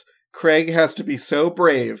is Craig has to be so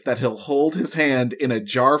brave that he'll hold his hand in a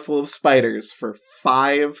jar full of spiders for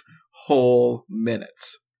 5 whole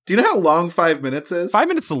minutes. Do you know how long 5 minutes is? 5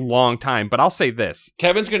 minutes is a long time, but I'll say this.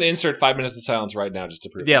 Kevin's going to insert 5 minutes of silence right now just to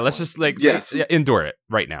prove. Yeah, let's just endure it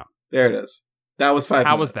right now. There it is. That was 5 minutes.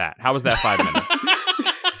 How was that? How was that 5 minutes?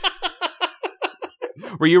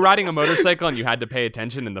 Were you riding a motorcycle and you had to pay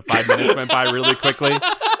attention and the 5 minutes went by really quickly?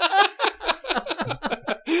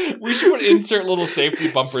 We should insert little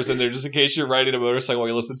safety bumpers in there just in case you're riding a motorcycle while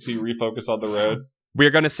you listen to you refocus on the road.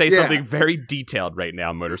 We're going to say something very detailed right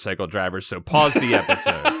now, motorcycle drivers, so pause the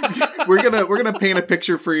episode. We're gonna paint a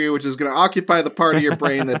picture for you, which is gonna occupy the part of your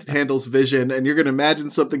brain that handles vision, and you're gonna imagine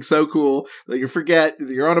something so cool that you forget that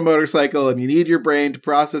you're on a motorcycle and you need your brain to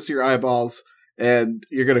process your eyeballs, and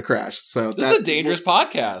you're gonna crash. So this is a dangerous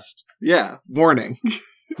podcast. Yeah, warning.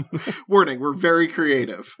 Warning, we're very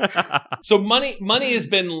creative. So money has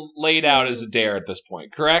been laid out as a dare at this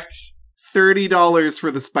point, correct? $30 for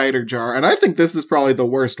the spider jar, and I think this is probably the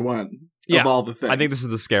worst one of all the things. I think this is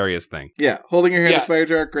the scariest thing. Yeah, holding your hand in a spider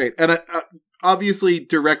jar, great. And obviously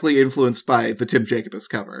directly influenced by the Tim Jacobus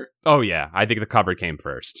cover. Oh yeah, I think the cover came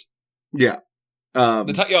first. Yeah.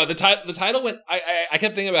 The title went, I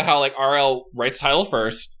kept thinking about how like RL writes title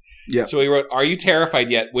first. Yeah. So he wrote, "Are you terrified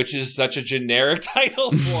yet?" which is such a generic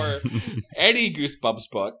title for any Goosebumps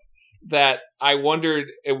book that I wondered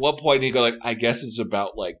at what point he'd go like, I guess it's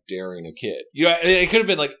about like daring a kid. You know, it could have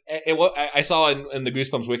been like, I saw in the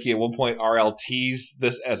Goosebumps wiki at one point RL teased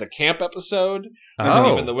this as a camp episode. And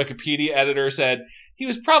even the Wikipedia editor said he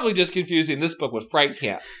was probably just confusing this book with Fright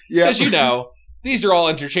Camp. Yeah. Because, you know, these are all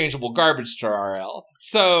interchangeable garbage to RL.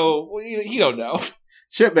 So, you don't know.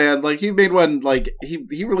 Shit, man. Like, he made one, like,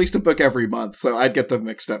 he released a book every month, so I'd get them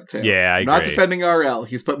mixed up, too. Yeah, I'm not defending RL.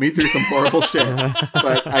 He's put me through some horrible shit,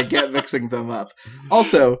 but I get mixing them up.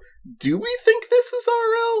 Also, do we think this is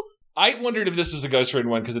RL? I wondered if this was a Ghost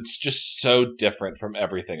Written one, because it's just so different from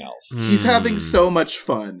everything else. He's having so much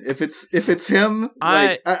fun. If it's him,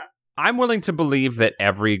 I'm willing to believe that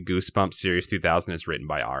every Goosebumps Series 2000 is written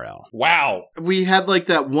by RL. Wow. We had like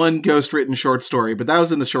that one ghost-written short story, but that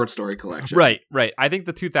was in the short story collection. Right. I think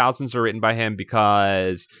the 2000s are written by him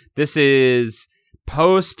because this is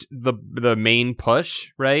post the main push,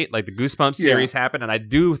 right? Like the Goosebumps series happened, and I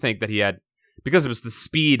do think that he had, because it was the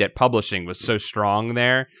speed at publishing was so strong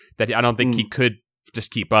there, that I don't think he could just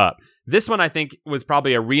keep up. This one, I think, was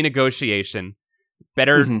probably a renegotiation.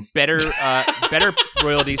 Better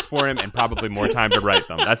royalties for him, and probably more time to write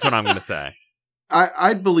them. That's what I'm going to say.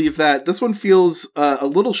 I'd believe that. This one feels a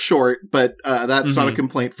little short, but that's not a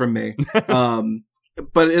complaint from me.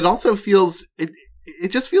 But it also feels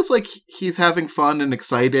it just feels like he's having fun and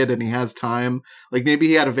excited, and he has time. Like maybe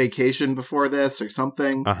he had a vacation before this or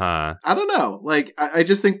something. I don't know. Like I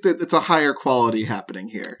just think that it's a higher quality happening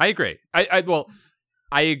here. I agree.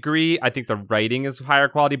 I agree. I think the writing is higher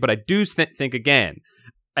quality, but I do think, again,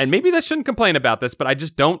 and maybe I shouldn't complain about this, but I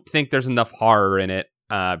just don't think there's enough horror in it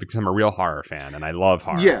because I'm a real horror fan and I love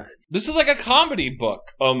horror. Yeah. This is like a comedy book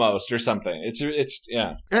almost or something. It's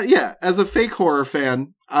yeah. Yeah. As a fake horror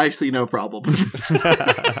fan, I see no problem with this.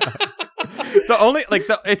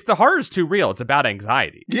 It's the horror's too real. It's about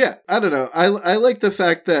anxiety. Yeah, I don't know. I like the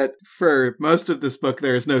fact that for most of this book,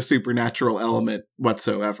 there is no supernatural element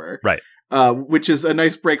whatsoever. Right. Which is a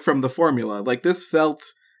nice break from the formula. Like this felt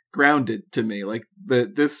grounded to me. Like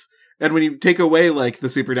and when you take away like the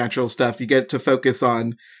supernatural stuff, you get to focus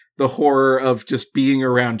on the horror of just being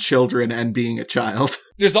around children and being a child.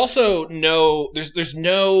 There's also there's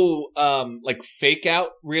no like fake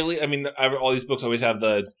out really. I mean, all these books always have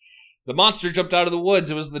the monster jumped out of the woods.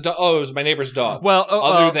 It was it was my neighbor's dog. Well,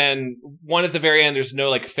 other than one at the very end, there's no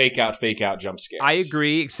like fake out jump scares. I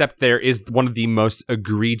agree, except there is one of the most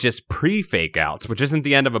egregious pre-fake outs, which isn't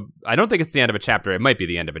the end of I don't think it's the end of a chapter. It might be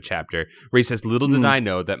the end of a chapter where he says, "Little did I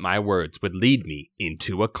know that my words would lead me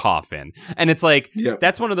into a coffin." And it's like,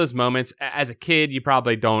 that's one of those moments. As a kid, you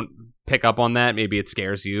probably don't pick up on that. Maybe it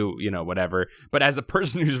scares you, whatever. But as a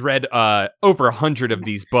person who's read over 100 of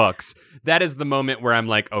these books, that is the moment where I'm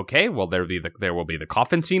like, okay, well, there will be the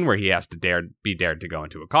coffin scene where he has to be dared to go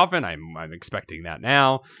into a coffin. I'm expecting that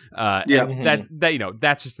now.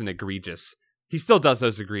 That's just an egregious. He still does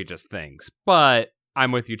those egregious things, but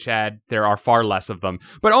I'm with you, Chad. There are far less of them,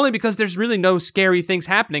 but only because there's really no scary things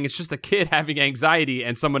happening. It's just a kid having anxiety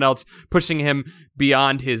and someone else pushing him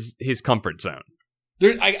beyond his comfort zone.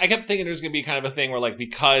 I kept thinking there's going to be kind of a thing where, like,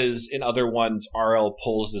 because in other ones RL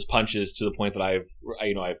pulls his punches to the point that I've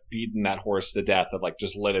beaten that horse to death, that, like,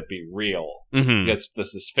 just let it be real, because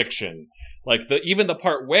this is fiction. Like, even the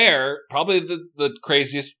part where probably the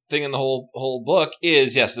craziest thing in the whole book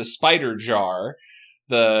is, yes, the spider jar,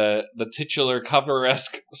 the titular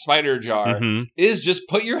cover-esque spider jar, is just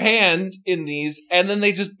put your hand in these, and then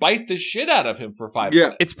they just bite the shit out of him for 5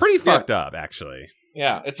 minutes. It's pretty fucked up, actually.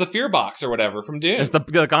 Yeah, it's the fear box or whatever from Dune. It's the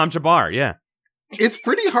Gom Jabbar, yeah. It's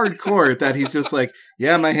pretty hardcore that he's just like,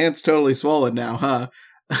 yeah, my hand's totally swollen now, huh?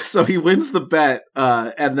 So he wins the bet,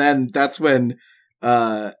 and then that's when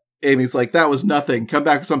Amy's like, that was nothing. Come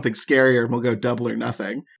back with something scarier and we'll go double or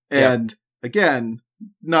nothing. And again,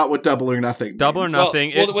 not what double or nothing means. Double or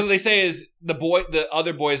nothing. Well, what they say is the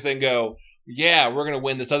other boys then go, yeah, we're going to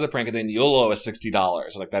win this other prank, and then you'll owe us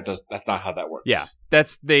 $60. Like, that's not how that works. Yeah,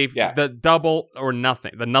 the double or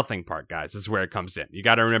nothing, the nothing part, guys, is where it comes in. You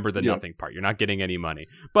got to remember the nothing part. You're not getting any money.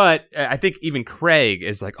 But I think even Craig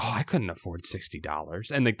is like, oh, I couldn't afford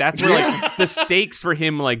 $60. And like, that's where like the stakes for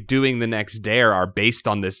him, like, doing the next dare are based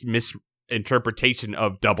on this misinterpretation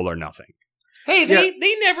of double or nothing. Hey,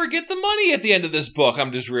 they never get the money at the end of this book,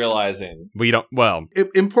 I'm just realizing. We don't, well.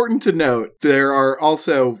 Important to note, there are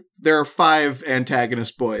 5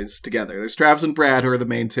 antagonist boys together. There's Travis and Brad, who are the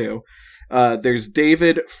main 2. There's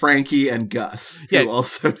David, Frankie, and Gus, who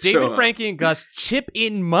also show up. Frankie, and Gus chip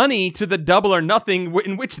in money to the double or nothing,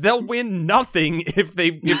 in which they'll win nothing if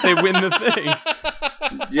they win the thing.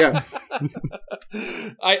 Yeah.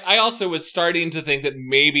 I also was starting to think that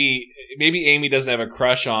maybe Amy doesn't have a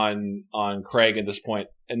crush on Craig at this point,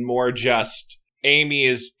 and more just Amy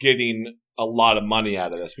is getting a lot of money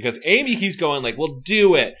out of this, because Amy keeps going like, "Well,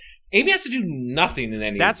 do it." Amy has to do nothing in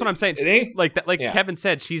any. That's what I'm saying. Kevin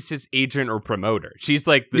said, she's his agent or promoter. She's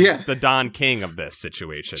like the Don King of this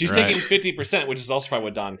situation. She's taking 50%, which is also probably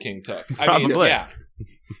what Don King took. Probably. I mean,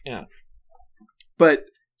 yeah. But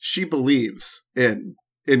she believes in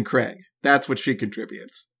Craig. That's what she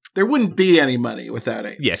contributes. There wouldn't be any money without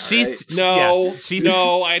Amy. Yeah, no,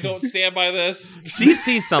 I don't stand by this. She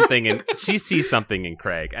sees something in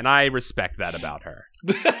Craig, and I respect that about her.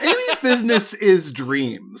 Amy's business is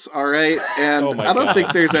dreams, all right? And I don't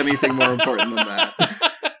think there's anything more important than that.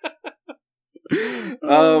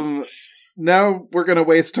 Now we're going to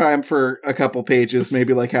waste time for a couple pages,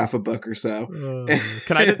 maybe like half a book or so.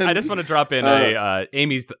 I just want to drop in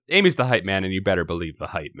Amy's the hype man, and you better believe the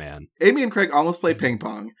hype man. Amy and Craig almost play ping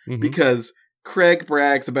pong because Craig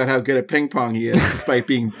brags about how good at ping pong he is, despite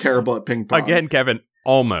being terrible at ping pong. Again, Kevin,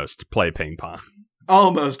 almost play ping pong.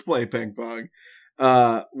 Almost play ping pong.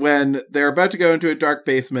 When they're about to go into a dark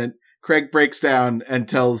basement, Craig breaks down and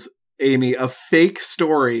tells Amy a fake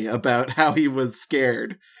story about how he was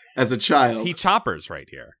scared as a child. He choppers right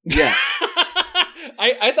here. Yeah.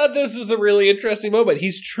 I thought this was a really interesting moment.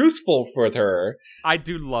 He's truthful with her. I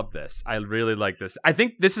do love this. I really like this. I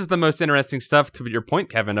think this is the most interesting stuff, to your point,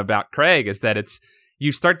 Kevin, about Craig, is that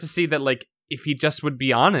you start to see that, like, if he just would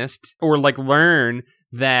be honest, or like learn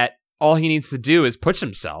that all he needs to do is push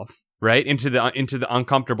himself right into the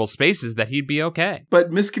uncomfortable spaces, that he'd be okay. But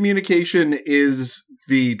miscommunication is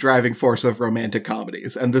the driving force of romantic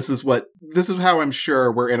comedies, and this is how I'm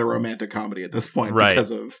sure we're in a romantic comedy at this point, right, because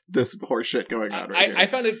of this horse shit going on right here. I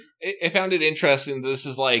found it interesting. This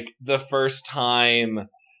is like the first time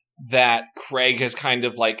that Craig has kind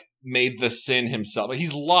of like made the sin himself.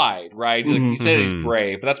 He's lied, right? Like, he said he's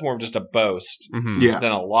brave, but that's more of just a boast than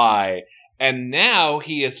a lie. And now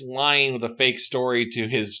he is lying with a fake story to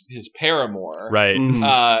his paramour, right?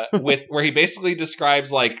 With where he basically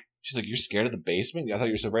describes, like, she's like, "You're scared of the basement? I thought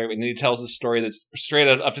you were so brave." And then he tells a story that's straight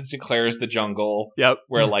out Upton Sinclair's The Jungle,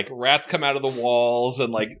 where like rats come out of the walls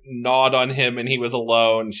and like gnawed on him, and he was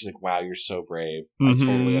alone. And she's like, "Wow, you're so brave. I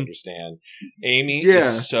totally understand." Amy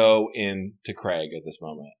is so into Craig at this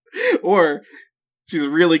moment, or she's a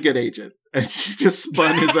really good agent, and she's just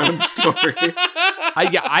spun his own story.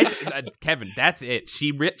 Kevin, that's it.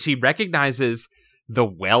 She recognizes the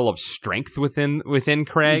well of strength within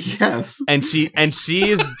Craig. Yes, and she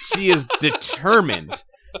is determined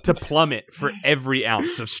to plummet for every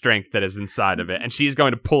ounce of strength that is inside of it, and she's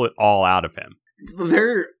going to pull it all out of him.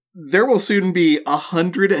 There will soon be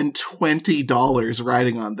 $120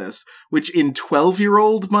 riding on this, which in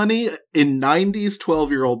 12-year-old money, in 90s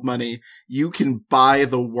 12-year-old money, you can buy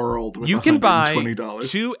the world with $120. You can buy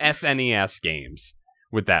 2 SNES games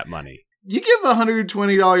with that money. You give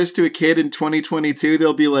 $120 to a kid in 2022,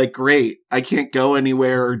 they'll be like, "Great, I can't go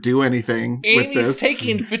anywhere or do anything with this." Amy's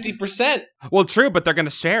taking 50%. Well, true, but they're going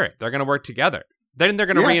to share it. They're going to work together. Then they're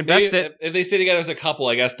going to reinvest it. If they stay together as a couple,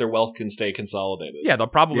 I guess their wealth can stay consolidated. Yeah, they'll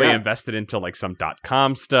probably invest it into like some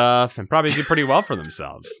 .com stuff and probably do pretty well for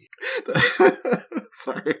themselves.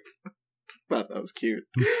 Sorry. Thought that was cute.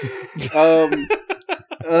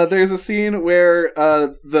 There's a scene where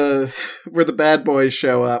the bad boys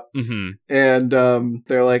show up, and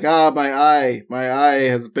they're like, my eye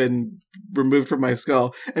has been removed from my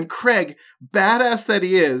skull. And Craig, badass that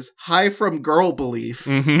he is, high from girl belief,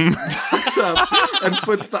 walks up and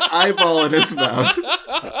puts the eyeball in his mouth.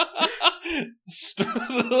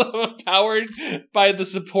 Powered by the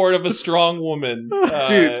support of a strong woman.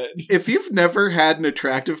 Dude, if you've never had an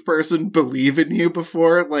attractive person believe in you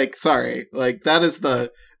before, like, sorry, like, that is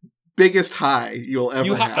the biggest high you'll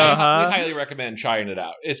ever have. We highly recommend trying it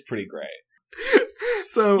out. It's pretty great.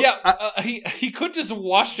 So yeah, he could just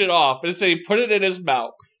washed it off and say put it in his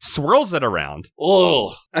mouth. Swirls it around.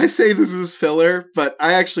 Ugh. I say this is filler, but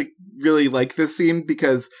I actually really like this scene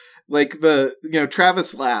because, like,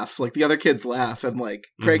 Travis laughs, like, the other kids laugh, and, like,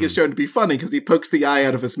 Craig is shown to be funny because he pokes the eye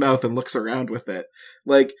out of his mouth and looks around with it.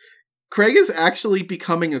 Like, Craig is actually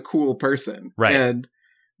becoming a cool person. Right. And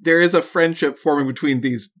there is a friendship forming between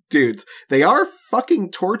these dudes. They are fucking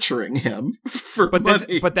torturing him for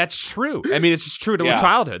money. But that's true. I mean, it's just true to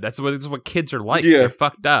childhood. That's what kids are like. Yeah. They're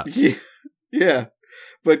fucked up. Yeah.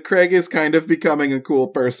 But Craig is kind of becoming a cool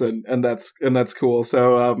person, and that's cool.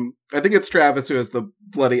 So I think it's Travis who has the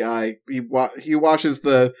bloody eye. He washes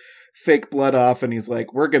the fake blood off, and he's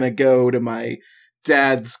like, "We're gonna go to my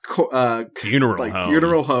dad's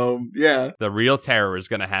funeral home." Yeah, the real terror is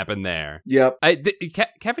gonna happen there. Yep.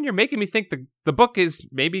 Kevin, you're making me think the book is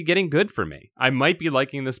maybe getting good for me. I might be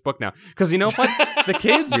liking this book now because you know what? The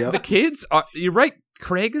kids are. You're right.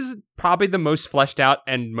 Craig is probably the most fleshed out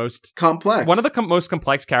and most complex. One of the most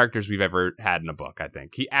complex characters we've ever had in a book, I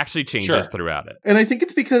think. He actually changes throughout it. And I think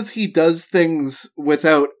it's because he does things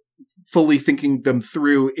without fully thinking them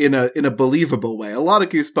through in a believable way. A lot of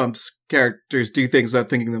Goosebumps characters do things without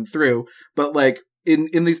thinking them through, but like in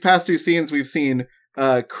these past two scenes we've seen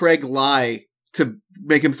Craig lie to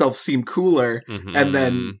make himself seem cooler and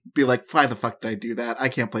then be like, why the fuck did I do that? I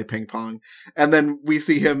can't play ping pong. And then we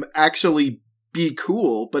see him actually be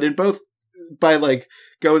cool, but in both by like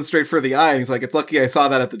going straight for the eye, and he's like, it's lucky I saw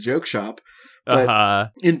that at the joke shop.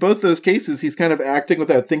 But in both those cases, he's kind of acting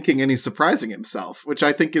without thinking, and he's surprising himself, which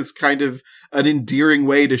I think is kind of an endearing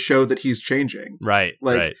way to show that he's changing. Right.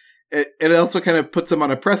 Like, it also kind of puts him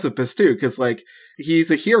on a precipice too, because like he's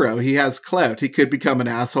a hero, he has clout, he could become an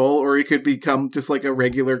asshole, or he could become just like a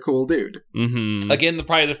regular cool dude. Again,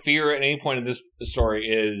 probably the fear at any point in this story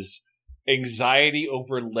is anxiety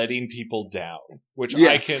over letting people down, which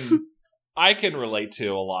I can relate to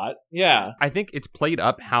a lot. Yeah. I think it's played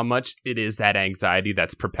up how much it is that anxiety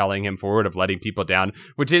that's propelling him forward of letting people down,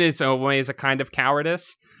 which in its own way is a kind of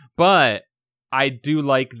cowardice. But I do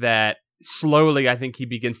like that slowly I think he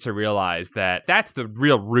begins to realize that that's the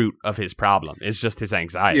real root of his problem. It's just his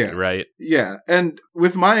anxiety, right? Yeah. And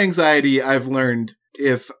with my anxiety, I've learned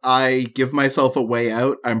if I give myself a way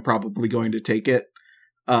out, I'm probably going to take it.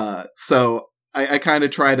 So I kind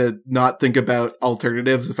of try to not think about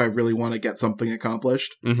alternatives if I really want to get something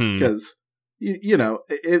accomplished. Because, you know,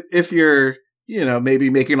 if you're, you know, maybe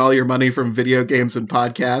making all your money from video games and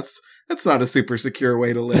podcasts, that's not a super secure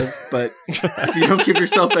way to live. But if you don't give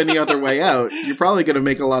yourself any other way out, you're probably going to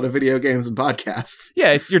make a lot of video games and podcasts.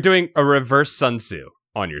 Yeah, you're doing a reverse Sun Tzu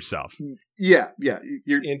on yourself. Yeah.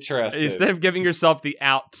 You're interested. Instead of giving yourself the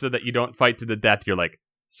out so that you don't fight to the death, you're like,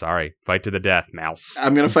 sorry, fight to the death, mouse.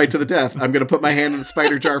 I'm going to fight to the death. I'm going to put my hand in the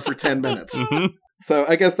spider jar for 10 minutes. So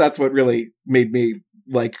I guess that's what really made me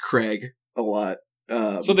like Craig a lot.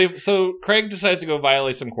 So Craig decides to go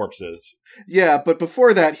violate some corpses. Yeah, but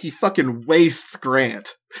before that, he fucking wastes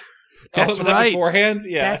Grant. That's was right. That beforehand?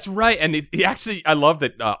 Yeah. That's right. And he actually, I love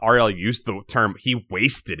that Ariel used the term, he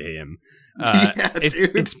wasted him.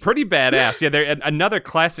 It's pretty badass. Yeah, another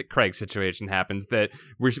classic Craig situation happens that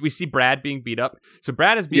we see Brad being beat up. So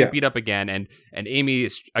Brad is being beat up again, and Amy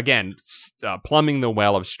is again plumbing the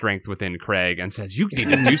well of strength within Craig and says, "You need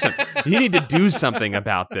to do something. You need to do something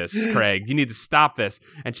about this, Craig. You need to stop this."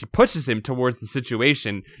 And she pushes him towards the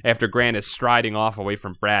situation after Grant is striding off away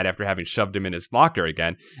from Brad after having shoved him in his locker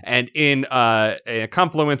again. And in a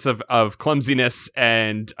confluence of clumsiness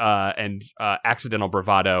and accidental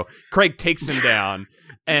bravado, Craig takes him down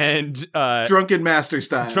and drunken master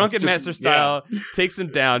style takes him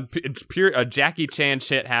down. Pure Jackie Chan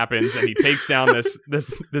shit happens, and he takes down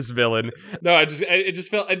this villain. No, it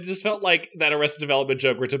just felt like that Arrested Development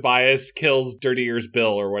joke where Tobias kills Dirty Ears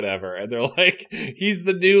Bill or whatever, and they're like, he's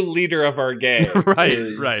the new leader of our gang.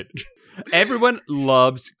 right. Everyone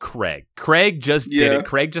loves Craig. Craig just did it.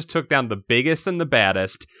 Craig just took down the biggest and the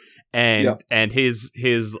baddest, and his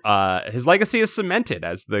legacy is cemented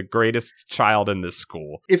as the greatest child in this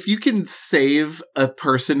school. If you can save a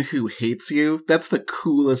person who hates you, that's the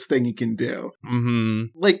coolest thing you can do. Mm-hmm.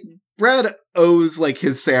 Like, Brad owes like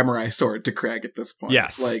his samurai sword to Craig at this point.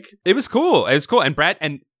 Yes, like it was cool. It was cool, and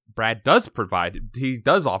Brad does provide. He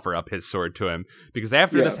does offer up his sword to him because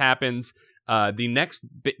after this happens, the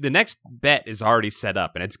next bet is already set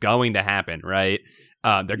up and it's going to happen. Right?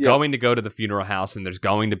 They're going to go to the funeral house and there's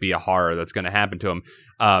going to be a horror that's going to happen to him.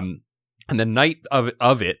 And the night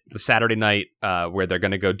of it, the Saturday night where they're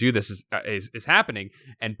going to go do this is happening.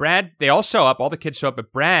 And Brad, they all show up. All the kids show up,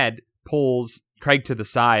 but Brad pulls Craig to the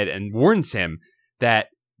side and warns him that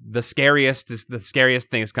the scariest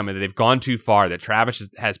thing is coming. That they've gone too far. That Travis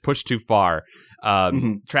has pushed too far.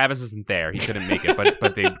 Travis isn't there. He couldn't make it. But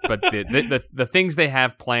the things they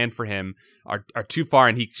have planned for him are too far,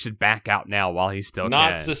 and he should back out now while he's still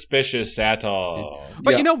not suspicious at all.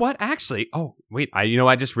 But you know what? Actually,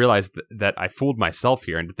 I just realized that I fooled myself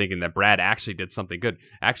here into thinking that Brad actually did something good.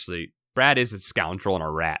 Actually, Brad is a scoundrel and a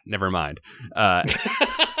rat. Never mind.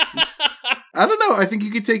 I don't know. I think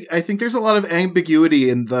you could I think there's a lot of ambiguity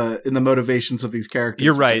in the motivations of these characters.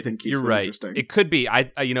 You're right. I think keeps You're them right. Interesting. It could be.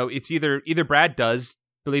 It's either Brad does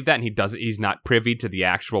believe that and he's not privy to the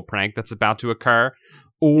actual prank that's about to occur,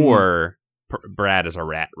 or Brad is a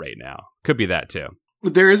rat right now. Could be that too.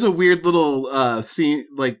 There is a weird little scene,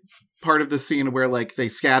 like part of the scene where like they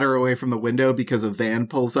scatter away from the window because a van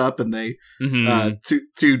pulls up and they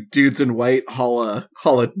two dudes in white haul a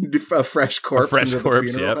fresh corpse into the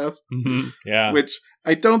funeral house. Mm-hmm. Yeah, which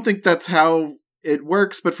I don't think that's how it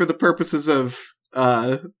works, but for the purposes of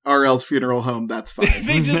RL's funeral home, that's fine.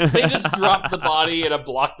 they just drop the body in a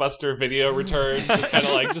Blockbuster video return, kind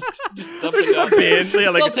of like just dump it down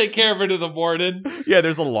in. They'll take care of it in the morning. Yeah,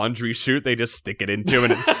 there's a laundry chute. They just stick it into,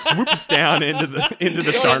 and it swoops down into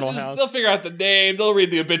the charnel house. They'll figure out the name. They'll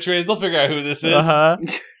read the obituaries. They'll figure out who this is. Yeah,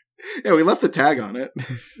 we left the tag on it.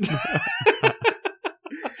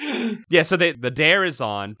 Yeah, so the dare is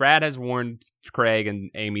on. Brad has warned Craig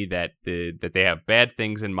and Amy that they have bad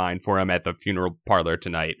things in mind for him at the funeral parlor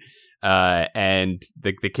tonight. And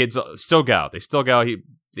the kids still go. They still go.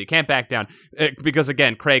 They can't back down because,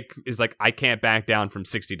 again, Craig is like, I can't back down from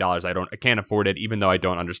 $60. I can't afford it, even though I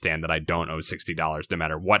don't understand that I don't owe $60 no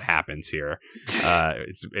matter what happens here.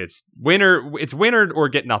 It's winner or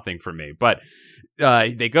get nothing from me. But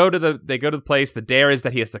they go to the place. The dare is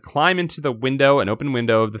that he has to climb into the window, an open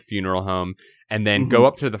window of the funeral home, and then go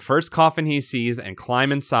up to the first coffin he sees and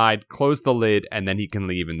climb inside, close the lid, and then he can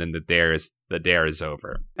leave. And then the dare is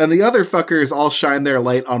over. And the other fuckers all shine their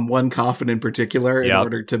light on one coffin in particular in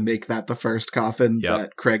order to make that the first coffin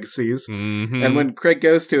that Craig sees. Mm-hmm. And when Craig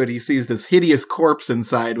goes to it, he sees this hideous corpse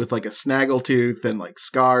inside with like a snaggletooth and like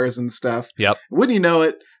scars and stuff. Yep. Wouldn't you know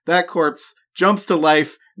it, that corpse jumps to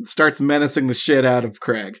life and starts menacing the shit out of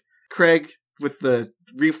Craig. Craig, with the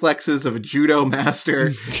reflexes of a judo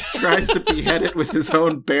master, tries to behead it with his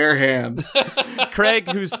own bare hands. Craig,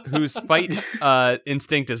 whose fight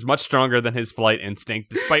instinct is much stronger than his flight instinct,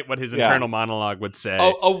 despite what his internal monologue would say.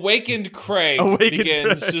 Awakened Craig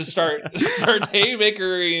begins to start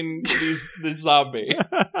haymakering this zombie.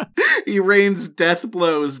 He rains death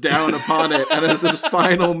blows down upon it, and as his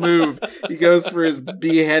final move, he goes for his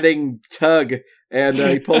beheading tug, and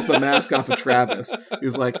he pulls the mask off of Travis.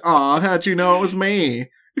 He's like, "Aw, how'd you know it was me?"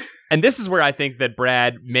 And this is where I think that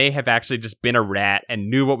Brad may have actually just been a rat and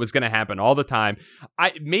knew what was going to happen all the time.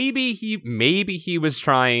 Maybe he was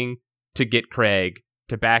trying to get Craig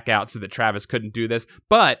to back out so that Travis couldn't do this,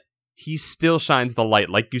 but he still shines the light,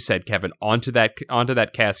 like you said, Kevin, onto that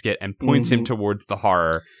casket and points him towards the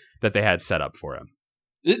horror that they had set up for him.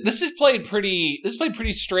 This is played pretty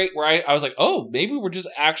straight, where I was like, oh, maybe we're just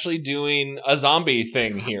actually doing a zombie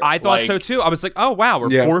thing here. I thought so too. I was like, oh wow, we're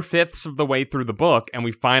 4/5 of the way through the book and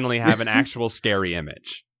we finally have an actual scary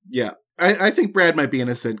image. Yeah. I think Brad might be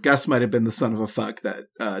innocent. Gus might have been the son of a fuck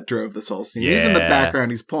that drove this whole scene. He's in the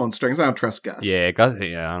background, he's pulling strings. I don't trust Gus. Yeah, Gus.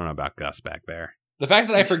 Yeah, I don't know about Gus back there. The fact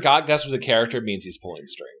that I forgot Gus was a character means he's pulling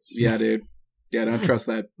strings. Yeah, dude. Yeah, don't trust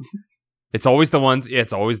that. It's always the ones. Yeah,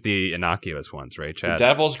 it's always the innocuous ones, right, Chad? The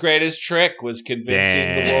devil's greatest trick was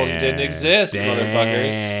convincing the world didn't exist,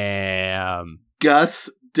 motherfuckers. Damn. Gus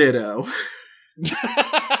ditto.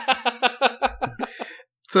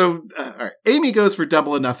 So, all right. Amy goes for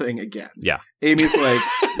double or nothing again. Yeah. Amy's like,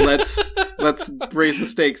 let's raise the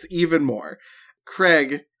stakes even more.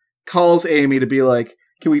 Craig calls Amy to be like,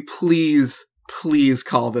 can we please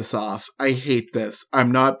call this off? I hate this.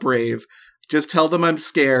 I'm not brave. Just tell them I'm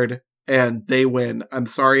scared. and they win. I'm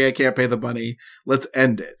sorry I can't pay the money. Let's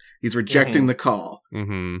end it. He's rejecting the call.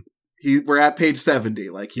 Mm-hmm. We're at page 70.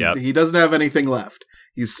 Like, he doesn't have anything left.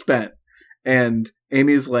 He's spent. And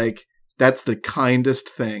Amy's like, that's the kindest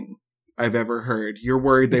thing I've ever heard. You're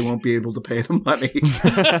worried they won't be able to pay the money.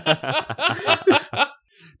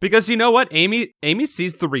 Because you know what? Amy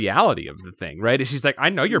sees the reality of the thing, right? And she's like, I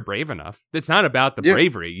know you're brave enough. It's not about the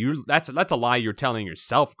bravery. That's a lie you're telling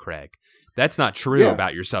yourself, Craig. That's not true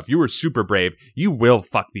about yourself. You were super brave. You will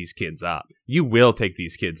fuck these kids up. You will take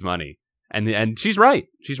these kids' money. And she's right.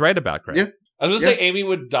 She's right about Craig. Yeah. I was going to say Amy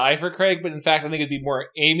would die for Craig, but in fact, I think it'd be more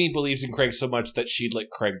Amy believes in Craig so much that she'd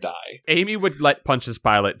let Craig die. Amy would let Pontius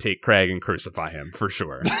Pilate take Craig and crucify him, for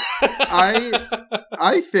sure.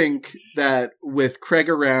 I think that with Craig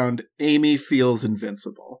around, Amy feels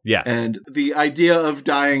invincible. Yes. And the idea of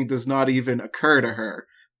dying does not even occur to her.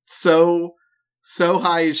 So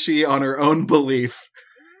high is she on her own belief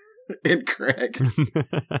in Craig.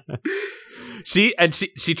 She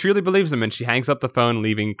truly believes him, and she hangs up the phone,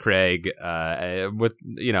 leaving Craig with,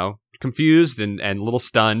 confused and a little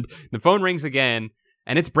stunned. The phone rings again,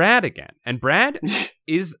 and it's Brad again. And Brad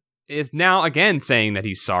is now again saying that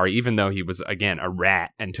he's sorry, even though he was again a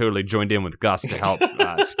rat and totally joined in with Gus to help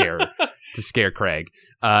scare Craig.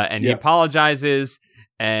 And he apologizes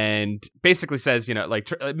and basically says,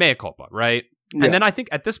 mea culpa, right? Yeah. And then I think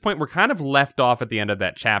at this point we're kind of left off at the end of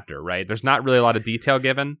that chapter, right? There's not really a lot of detail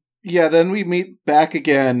given. Yeah, then we meet back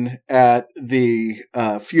again at the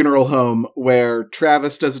funeral home where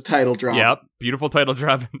Travis does a title drop. Yep, beautiful title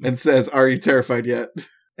drop. And says, "Are you terrified yet?"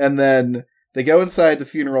 And then they go inside the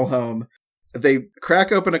funeral home. They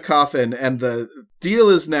crack open a coffin, and the deal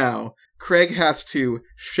is now Craig has to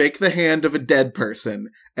shake the hand of a dead person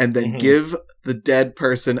and then give the dead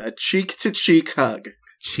person a cheek-to-cheek hug.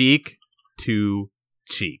 Cheek to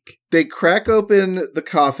cheek. They crack open the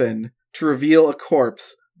coffin to reveal a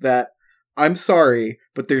corpse that, I'm sorry,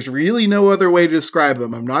 but there's really no other way to describe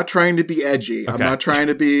them. I'm not trying to be edgy. Okay. I'm not trying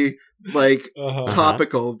to be,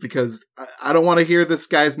 topical, because I don't want to hear this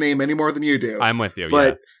guy's name any more than you do. I'm with you,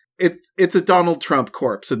 but it's a Donald Trump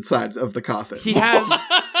corpse inside of the coffin. He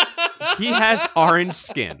has orange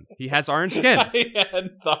skin. I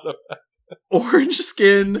hadn't thought of that. Orange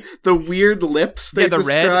skin, the weird lips they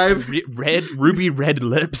describe. Red, ruby red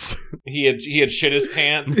lips. He had shit his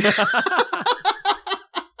pants.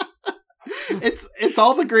 It's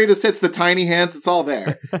all the greatest hits, the tiny hands, it's all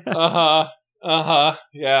there.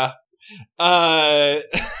 Yeah.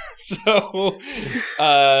 So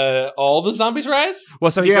all the zombies rise?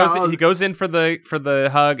 Well, so he goes in for the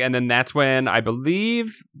hug, and then that's when I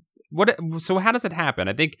believe so how does it happen?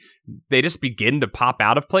 I think they just begin to pop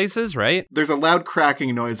out of places, right? There's a loud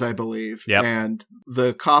cracking noise, I believe. Yep. And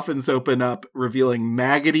the coffins open up, revealing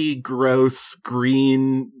maggoty, gross,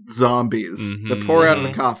 green zombies that pour out of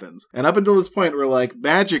the coffins. And up until this point, we're like,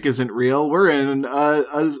 magic isn't real. We're in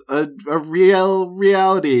a real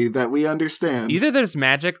reality that we understand. Either there's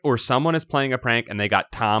magic or someone is playing a prank and they got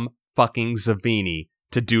Tom fucking Savini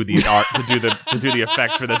to do the art, to do the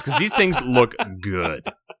effects for this, because these things look good.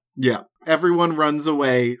 Yeah. Everyone runs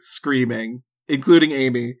away screaming, including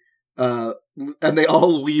Amy, and they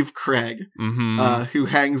all leave Craig, who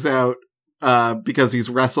hangs out because he's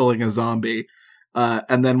wrestling a zombie.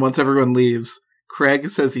 And then once everyone leaves, Craig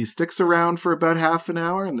says he sticks around for about half an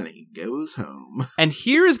hour, and then he goes home. And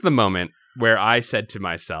here's the moment where I said to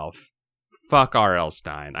myself, fuck R.L.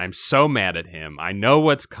 Stine. I'm so mad at him. I know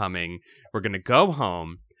what's coming. We're going to go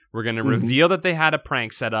home. We're going to reveal that they had a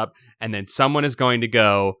prank set up, and then someone is going to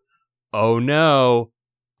go, oh no,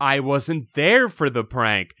 I wasn't there for the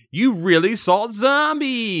prank. You really saw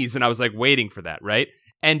zombies. And I was like waiting for that, right?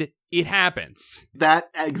 And it happens. That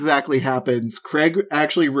exactly happens. Craig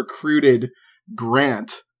actually recruited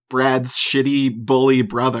Grant, Brad's shitty bully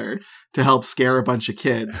brother, to help scare a bunch of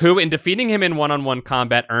kids. Who, in defeating him in one-on-one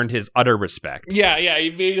combat, earned his utter respect. Yeah, he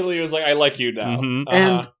immediately was like, I like you now.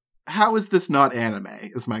 And how is this not anime,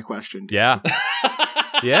 is my question. Yeah.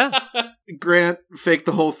 Yeah. Grant faked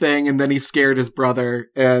the whole thing, and then he scared his brother,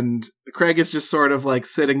 and Craig is just sort of like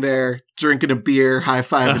sitting there, drinking a beer,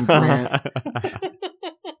 high-fiving Grant.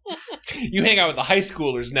 You hang out with the high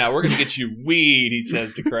schoolers now. We're going to get you weed, he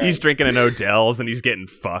says to Craig. He's drinking an Odell's, and he's getting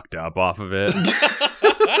fucked up off of it.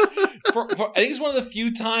 I think it's one of the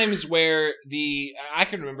few times where I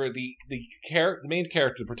can remember the main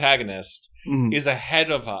character, the protagonist, is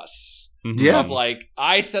ahead of us. Yeah. Of like,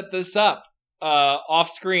 I set this up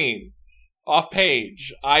off screen, off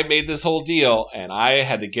page. I made this whole deal, and I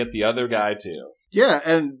had to get the other guy too. Yeah,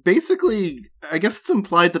 and basically, I guess it's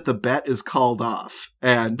implied that the bet is called off,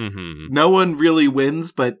 and no one really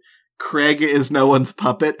wins, but Craig is no one's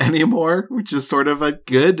puppet anymore, which is sort of a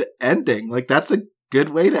good ending. Like, that's a good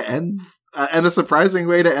way to end, and a surprising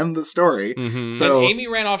way to end the story. Mm-hmm. So and Amy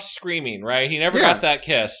ran off screaming, right? He never got that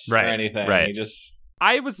kiss or anything. Right. He just...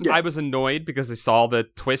 I was annoyed because I saw the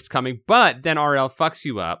twist coming, but then RL fucks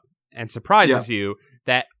you up and surprises you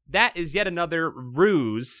that is yet another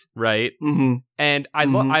ruse, right? Mm-hmm. And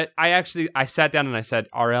I sat down and I said,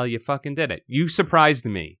 RL, you fucking did it. You surprised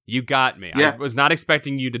me. You got me. Yeah. I was not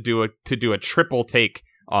expecting you to do a triple take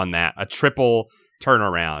on that, a triple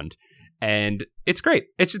turnaround. And it's great.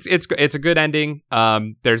 It's a good ending.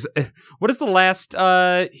 There's what is the last?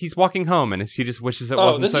 He's walking home and he just wishes it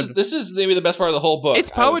wasn't. This is maybe the best part of the whole book. It's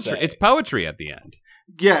poetry. It's poetry at the end.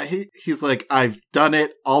 Yeah, he's like, I've done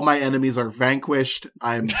it. All my enemies are vanquished.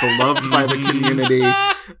 I'm beloved by the community.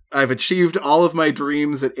 I've achieved all of my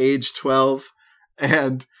dreams at age 12.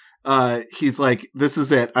 And he's like, this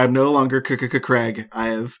is it. I'm no longer Craig. I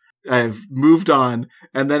have moved on.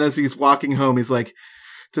 And then as he's walking home, he's like,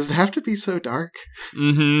 does it have to be so dark?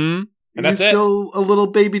 Mm-hmm. And he's still a little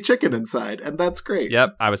baby chicken inside, and that's great.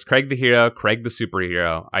 Yep, I was Craig the hero, Craig the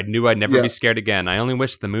superhero. I knew I'd never be scared again. I only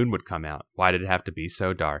wish the moon would come out. Why did it have to be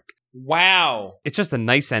so dark? Wow. It's just a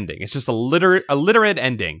nice ending. It's just a literate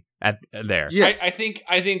ending there. Yeah. I think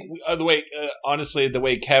the way, honestly, the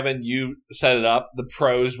way Kevin, you set it up, the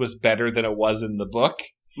prose was better than it was in the book.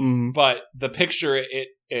 Mm-hmm. But the picture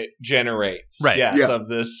it generates, of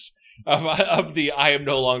this, of the I am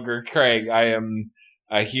no longer Craig. I am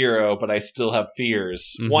a hero, but I still have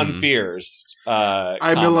fears. Mm-hmm. One fears.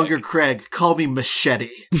 I'm no longer Craig. Call me Machete.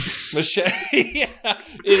 Machete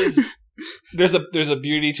there's a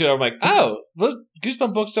beauty to it. I'm like, oh, those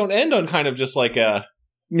Goosebumps books don't end on kind of just like a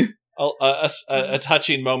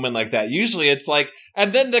touching moment like that. Usually it's like,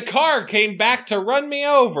 and then the car came back to run me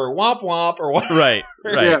over, womp womp, or what? Right.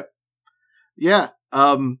 Yeah.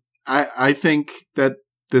 I think that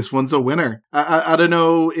this one's a winner. I don't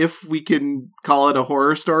know if we can call it a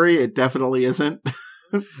horror story. It definitely isn't.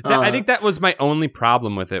 I think that was my only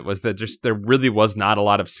problem with it, was that just there really was not a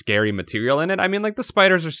lot of scary material in it. I mean, like, the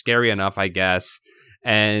spiders are scary enough, I guess,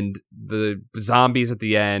 and the zombies at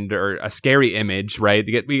the end are a scary image, right?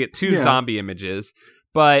 We get two zombie images,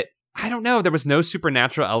 but I don't know. There was no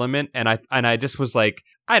supernatural element, and I just was like,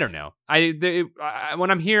 I don't know. When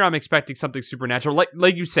I'm here, I'm expecting something supernatural,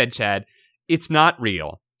 like you said, Chad. It's not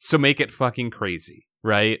real, so make it fucking crazy,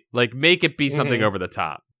 right? Like, make it be something over the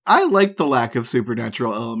top. I liked the lack of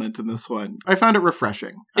supernatural element in this one. I found it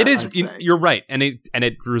refreshing. It is. You're right, and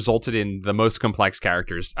it resulted in the most complex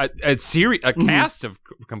characters, a cast of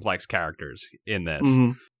complex characters in this,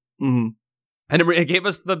 and it gave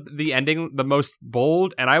us the ending, the most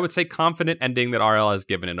bold and I would say confident ending that RL has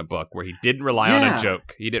given in a book, where he didn't rely on a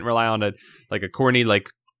joke. He didn't rely on a corny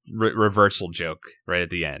reversal joke right at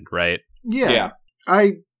the end, right? Yeah.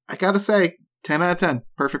 I gotta say, 10 out of 10.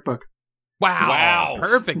 Perfect book. Wow.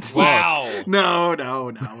 Perfect. Wow. No.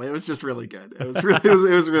 It was just really good. It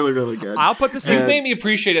was really, really good. I'll put this. You've made me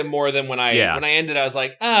appreciate it more than when I ended. I was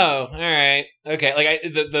like, oh, all right, okay. Like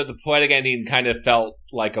the poetic ending kind of felt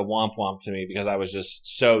like a womp womp to me, because I was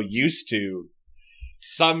just so used to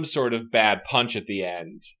some sort of bad punch at the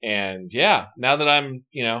end. And now that I'm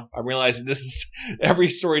realizing this is every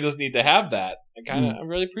story doesn't need to have that. I'm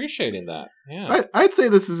really appreciating that. Yeah, I'd say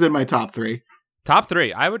this is in my top 3. Top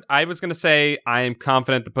 3. I was going to say I am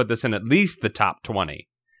confident to put this in at least the top 20.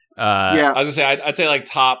 I was going to say I'd say like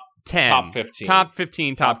top 10, top 15, top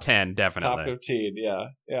 15, top 10, definitely. Top 15.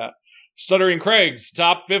 Yeah. Stuttering Craig's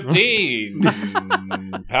top 15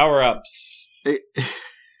 power ups.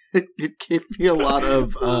 It gave me a lot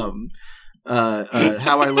of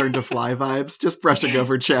How I Learned to Fly vibes, just brushing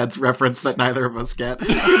over Chad's reference that neither of us get. It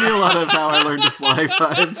gave me a lot of How I Learned to Fly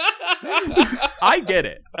vibes. I get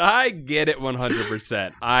it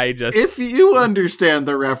 100%. If you understand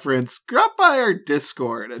the reference, drop by our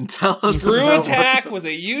Discord and tell us. Screw Attack was a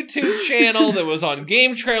YouTube channel that was on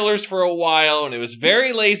Game Trailers for a while, and it was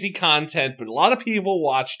very lazy content, but a lot of people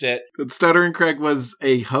watched it. And Stuttering Craig was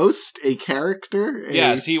a host, a character.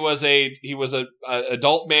 Yes, he was a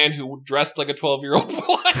adult man who dressed like a 12-year-old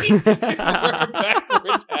boy. He wore a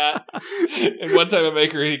backwards hat. And one time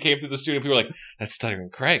he came through the studio, and people were like, "That's Stuttering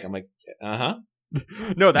Craig." I'm like, uh-huh.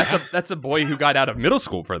 No, that's a boy who got out of middle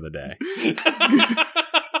school for the day.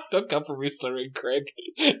 Don't come for me, Stuttering Craig.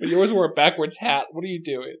 But you always wore a backwards hat. What are you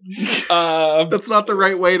doing? That's not the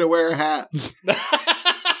right way to wear a hat.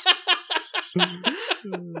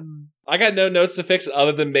 I got no notes to fix it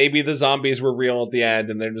other than maybe the zombies were real at the end,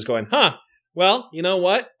 and they're just going, huh, well, you know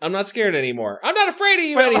what? I'm not scared anymore. I'm not afraid of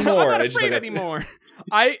you anymore. I'm not afraid anymore.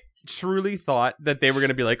 truly thought that they were going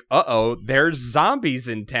to be like, uh-oh, there's zombies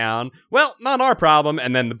in town. Well, not our problem.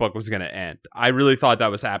 And then the book was going to end. I really thought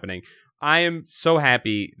that was happening. I am so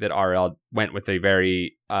happy that R.L. went with a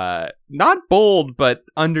very, not bold, but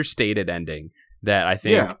understated ending that I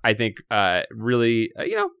think really,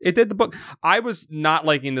 it did the book. I was not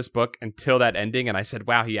liking this book until that ending. And I said,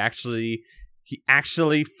 wow, he actually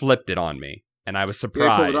flipped it on me. And I was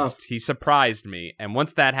surprised. He surprised me. And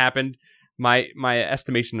once that happened, my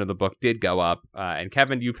estimation of the book did go up. And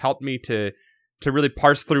Kevin, you've helped me to really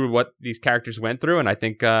parse through what these characters went through. And I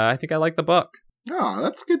think I like the book. Oh,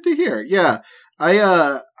 that's good to hear. Yeah.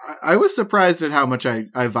 I was surprised at how much I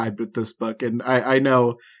vibed with this book. And I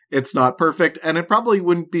know it's not perfect. And it probably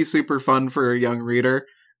wouldn't be super fun for a young reader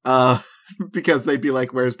because they'd be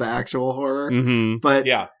like, where's the actual horror? Mm-hmm. But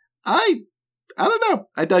yeah, I don't know.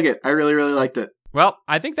 I dug it. I really, really liked it. Well,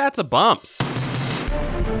 I think that's a bumps.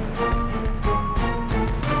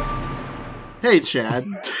 Hey, Chad.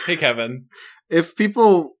 Hey, Kevin. If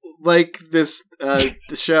people like this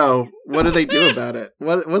show, what do they do about it?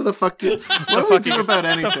 What the fuck do we do about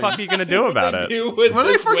anything? What the fuck are you going to do about it? What are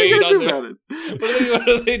they fucking going to do about it? What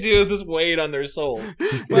do they do with this weight on their souls?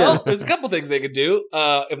 Well, there's a couple things they could do.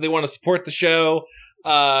 If they want to support the show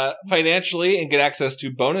financially and get access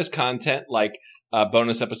to bonus content like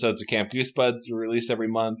bonus episodes of Camp Goosebuds we release every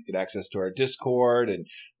month, get access to our Discord and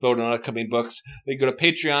vote on upcoming books, they can go to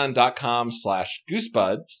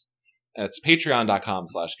patreon.com/goosebuds. That's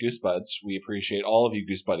patreon.com/goosebuds. We appreciate all of you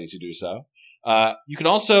Goose Buddies who do so. You can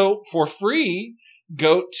also, for free,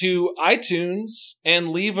 go to iTunes and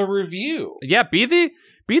leave a review. Yeah, be the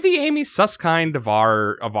Amy Suskind of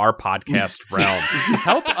our podcast realm.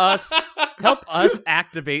 Help us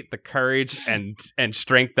activate the courage and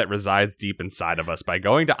strength that resides deep inside of us by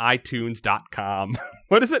going to iTunes.com.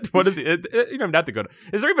 What is it? You don't have to go to.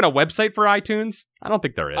 Is there even a website for iTunes? I don't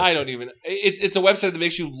think there is. I don't even. It's a website that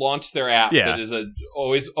makes you launch their app. Yeah. That is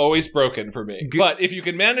always broken for me. But if you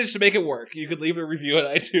can manage to make it work, you could leave a review on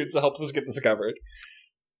iTunes. It helps us get discovered.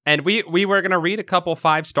 And we were going to read a couple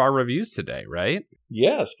 5-star reviews today, right?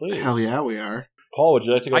 Yes, please. Hell yeah, we are. Paul, would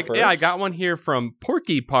you like to go first? Yeah, I got one here from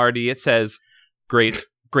Porky Party. It says, great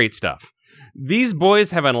stuff. These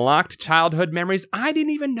boys have unlocked childhood memories I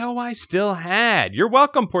didn't even know I still had. You're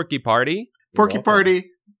welcome, Porky Party. Porky Party,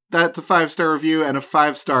 that's a 5-star review and a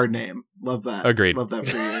 5-star name. Love that. Agreed. Love that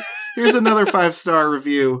for you. Here's another 5-star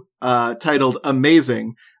review titled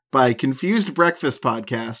Amazing by Confused Breakfast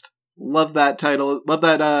Podcast. Love that title. Love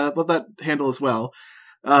that handle as well.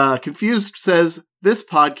 Confused says, this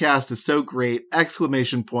podcast is so great! !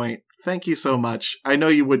 Thank you so much. I know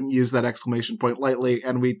you wouldn't use that exclamation point lightly,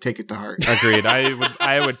 and we take it to heart. Agreed.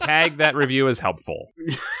 I would tag that review as helpful.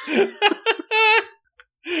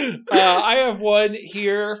 I have one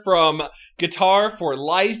here from Guitar for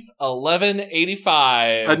Life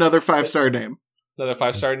 1185. Another 5-star name. Another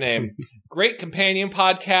 5-star name. Great companion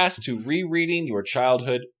podcast to rereading your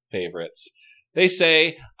childhood favorites. They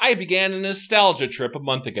say, I began a nostalgia trip a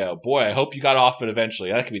month ago. Boy, I hope you got off it eventually.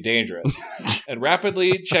 That could be dangerous. And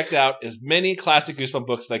rapidly checked out as many classic Goosebumps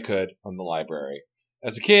books as I could from the library.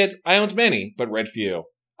 As a kid, I owned many, but read few.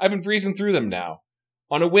 I've been breezing through them now.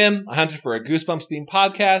 On a whim, I hunted for a Goosebumps-themed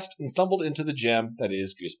podcast and stumbled into the gem that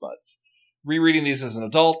is Goosebuds. Rereading these as an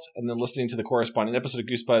adult and then listening to the corresponding episode of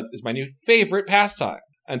Goosebuds is my new favorite pastime.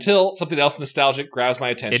 Until something else nostalgic grabs my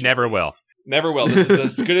attention. It never will. Never will. This is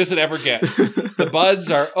as good as it ever gets. The buds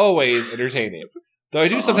are always entertaining. Though I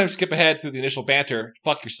do sometimes skip ahead through the initial banter,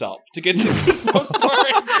 fuck yourself, to get to this most part.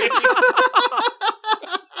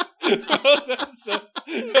 Most episodes of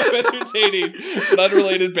entertaining but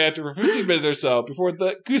unrelated banter for 15 minutes or so before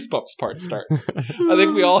the Goosebumps part starts. I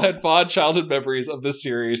think we all had fond childhood memories of this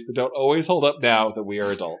series that don't always hold up now that we are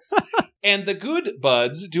adults. And the Good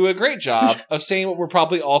Buds do a great job of saying what we're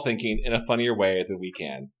probably all thinking in a funnier way than we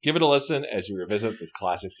can. Give it a listen as you revisit this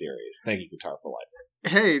classic series. Thank you, Guitar for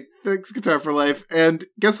Life. Hey, thanks, Guitar for Life. And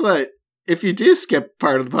guess what? If you do skip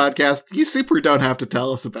part of the podcast, you super don't have to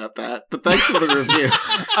tell us about that. But thanks for the review.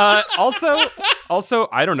 Also,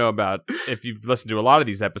 I don't know about if you've listened to a lot of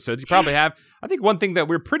these episodes. You probably have. I think one thing that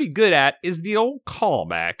we're pretty good at is the old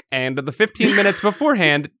callback. And the 15 minutes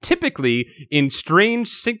beforehand, typically in strange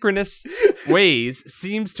synchronous ways,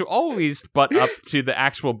 seems to always butt up to the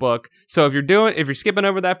actual book. So if you're skipping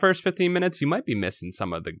over that first 15 minutes, you might be missing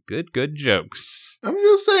some of the good jokes. I'm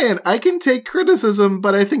just saying, I can take criticism,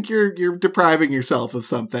 but I think you're depriving yourself of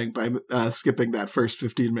something by skipping that first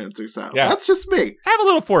 15 minutes or so. Yeah. That's just me. Have a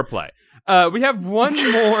little foreplay. We have one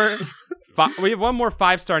more We have one more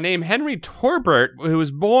 5-star name, Henry Torbert, who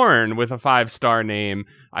was born with a 5-star name,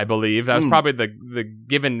 I believe. That was probably the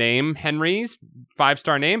given name, Henry's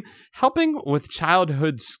 5-star name. Helping with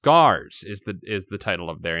Childhood Scars is the title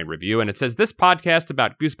of their review. And it says, this podcast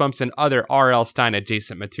about Goosebumps and other R.L. Stein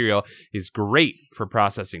adjacent material is great for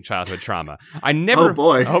processing childhood trauma. Oh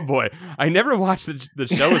boy. I never watched the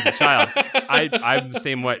show as a child. I'm the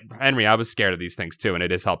same way. Henry, I was scared of these things too, and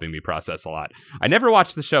it is helping me process a lot. I never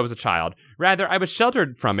watched the show as a child. Rather, I was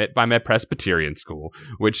sheltered from it by my Presbyterian school,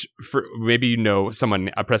 which maybe you know someone,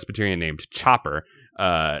 a Presbyterian named Chopper,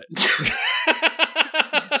 a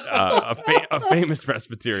famous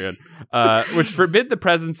Presbyterian, which forbid the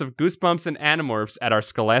presence of Goosebumps and Animorphs at our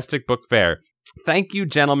Scholastic Book Fair. Thank you,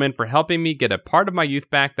 gentlemen, for helping me get a part of my youth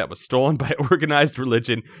back that was stolen by organized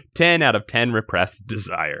religion. 10 out of 10 repressed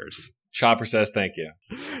desires. Chopper says thank you.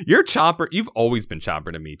 You're Chopper. You've always been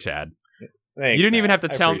Chopper to me, Chad. Thanks, you didn't even have to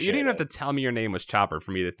tell me. You You didn't even have to tell me your name was Chopper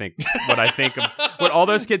for me to think what I think of. What all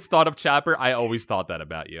those kids thought of Chopper, I always thought that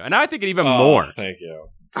about you, and I think it even more. Thank you.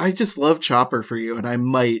 I just love Chopper for you, and I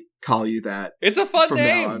might call you that. It's a fun from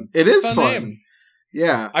name. Now on. It is fun. Name.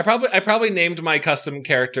 Yeah, I probably named my custom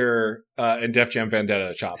character in Def Jam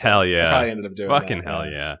Vendetta Chopper. Hell yeah! I probably ended up doing fucking that.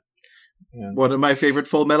 hell yeah. One of my favorite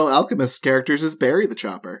Full Metal Alchemist characters is Barry the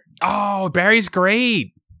Chopper. Oh, Barry's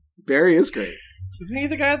great. Barry is great. Isn't he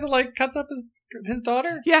the guy that cuts up his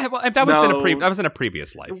daughter? Yeah, well, that was in a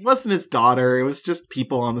previous life. It wasn't his daughter. It was just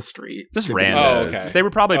people on the street. Just randos. Oh, okay. They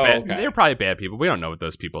were probably bad. Okay. They were probably bad people. We don't know what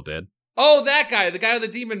those people did. Oh, that guy, the guy with the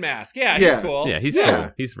demon mask. Yeah, he's cool. Yeah, he's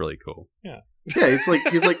cool. He's really cool. Yeah, he's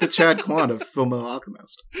like the Chad Kwan of Full Metal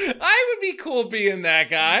Alchemist. I would be cool being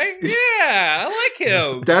that guy. Yeah, I like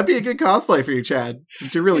him. That'd be a good cosplay for you, Chad,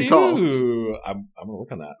 since you're really tall. I'm gonna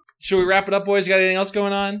work on that. Should we wrap it up, boys? You got anything else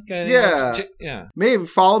going on? Yeah. Maybe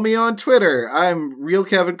follow me on Twitter. I'm Real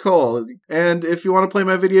Kevin Cole. And if you want to play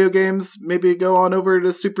my video games, maybe go on over to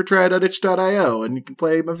supertry.itch.io and you can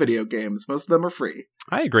play my video games. Most of them are free.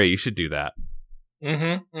 I agree. You should do that.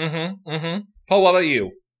 Paul, what about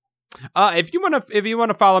you? If you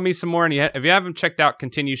want to follow me some more, and if you haven't checked out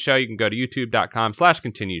Continue Show, you can go to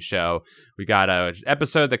youtube.com/Continue Show. We got an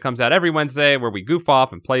episode that comes out every Wednesday where we goof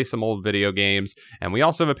off and play some old video games. And we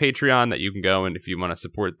also have a Patreon that you can go and if you want to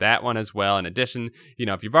support that one as well. In addition,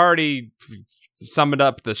 if you've already summoned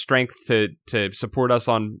up the strength to support us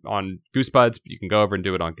on Goosebuds, you can go over and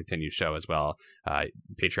do it on Continue Show as well.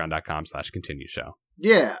 Patreon.com/Continue Show.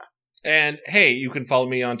 Yeah. And hey, you can follow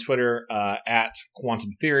me on Twitter at Quantum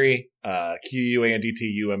Theory,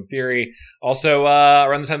 QUANDTUM Theory. Also,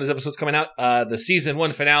 around the time this episode's coming out, the season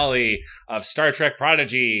 1 finale of Star Trek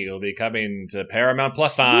Prodigy will be coming to Paramount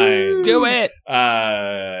Plus Sign. Do it!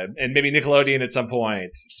 And maybe Nickelodeon at some point.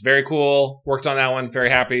 It's very cool. Worked on that one. Very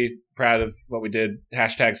happy. Proud of what we did.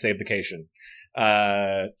 #SaveTheCation.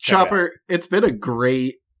 Chopper, it's been a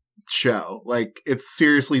great show. It's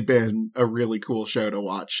seriously been a really cool show to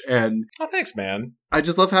watch, and thanks, man. I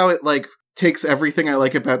just love how it takes everything I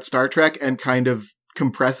like about Star Trek and kind of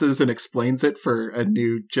compresses and explains it for a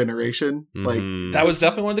new generation. That was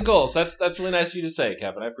definitely one of the goals. That's really nice of you to say,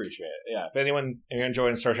 Kevin. I appreciate it. Yeah, if you're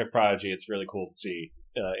enjoying Star Trek Prodigy, it's really cool to see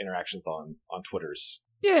interactions on Twitters.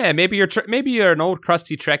 Yeah, maybe you're an old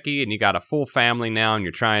crusty Trekkie and you got a full family now and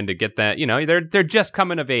you're trying to get that, they're just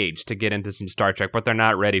coming of age to get into some Star Trek, but they're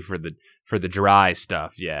not ready for the dry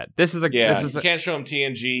stuff yet. You can't show them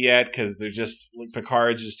TNG yet because they're just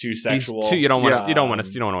Picard's just too sexual. You don't want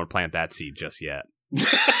to plant that seed just yet.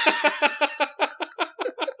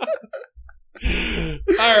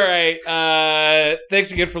 All right.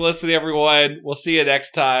 Thanks again for listening, everyone. We'll see you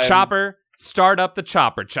next time. Chopper. Start up the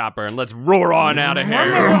chopper, and let's roar on out of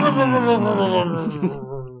here.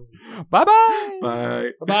 Bye-bye.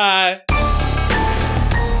 Bye. Bye-bye.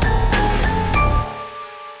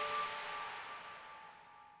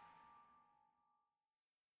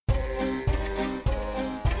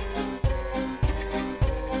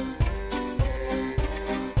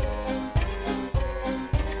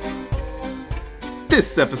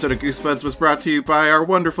 This episode of Goosebuds was brought to you by our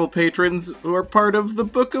wonderful patrons who are part of the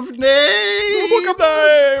Book of Names!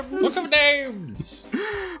 Book of Names!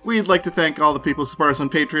 We'd like to thank all the people who support us on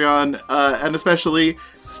Patreon, and especially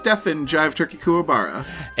Stefan Jive Turkey Kuwabara.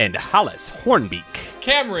 And Hollis Hornbeak.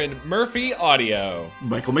 Cameron Murphy Audio.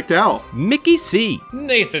 Michael McDowell. Mickey C.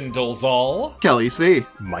 Nathan Dolzal. Kelly C.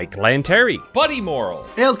 Mike Lanteri. Buddy Morrill.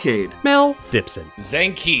 Ailcade. Mel Dipson.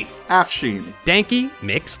 Zane Keith. Afshin. Danky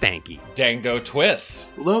Mick Stanky. Dango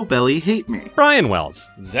Twiss. Low Belly Hate Me. Brian Wells.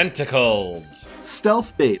 Zenticles.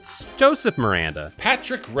 Stealth Bates. Joseph Miranda.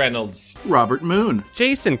 Patrick Reynolds. Robert Moon.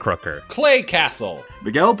 Jason Crooker. Clay Castle.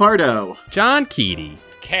 Miguel Pardo. John Keaty.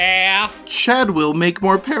 Calf. Chad will make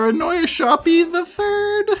more paranoia shoppy the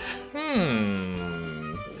third.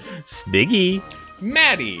 Sniggy.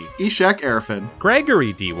 Maddie. Ishak Arafin.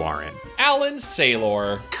 Gregory D. Warren. Alan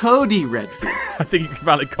Saylor. Cody Redfield. I think you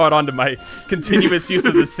finally caught on to my continuous use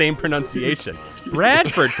of the same pronunciation.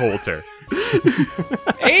 Bradford Poulter.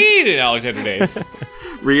 Aiden Alexander Dace.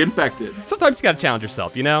 Reinfected. Sometimes you gotta challenge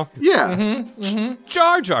yourself, you know? Yeah.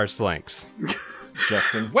 Jar Jar Slinks.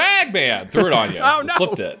 Justin Wagman. Threw it on you. Oh, no.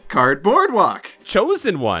 Flipped it. Cardboard Walk.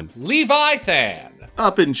 Chosen One. Levi Than.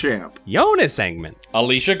 Up and Champ. Jonas Engman.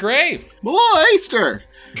 Alicia Grave. Malloy Easter.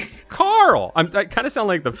 Carl. I kind of sound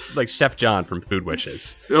like Chef John from Food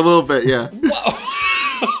Wishes. A little bit, yeah.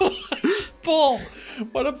 Whoa. Bull.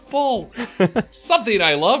 What a bull. Something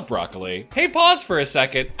I love, broccoli. Hey, pause for a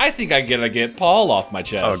second. I think I'm gonna get Paul off my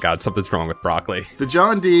chest. Oh, God, something's wrong with broccoli. The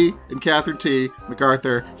John D. and Catherine T.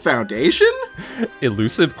 MacArthur Foundation.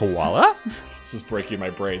 Elusive Koala. This is breaking my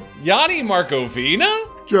brain. Yanni Markovina?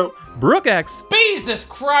 Joe. Brooke X. Jesus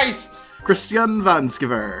Christ. Christian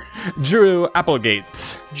Vanskiver. Drew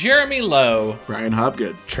Applegate. Jeremy Lowe. Brian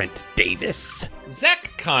Hobgood. Trent Davis.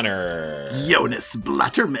 Zach Connor. Jonas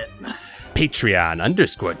Blatterman. Patreon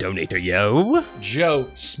 _donator, yo. Joe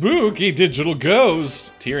Spooky Digital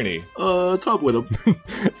Ghost. Tyranny. Tom Whittam.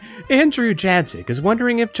 Andrew Jadzik is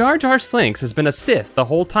wondering if Jar Jar Slinks has been a Sith the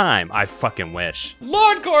whole time. I fucking wish.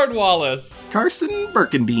 Lord Cornwallis. Carson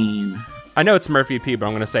Birkenbean. I know it's Murphy P, but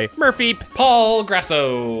I'm going to say Murphy. Paul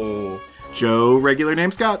Grasso. Joe Regular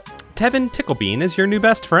Name Scott. Tevin Ticklebean is your new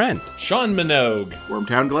best friend. Sean Minogue.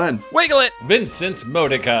 Wormtown Glen. Wiggle it. Vincent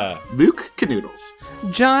Modica. Luke Canoodles.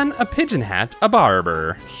 John a Pigeon Hat, a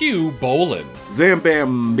barber. Hugh Bolin.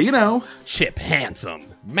 Zambambino. Chip Handsome.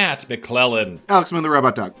 Matt McClellan. Alex Moon the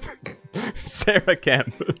Robot Dog. Sarah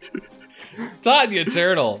Kemp. Tanya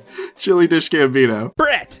Turtle. Chili Dish Gambino.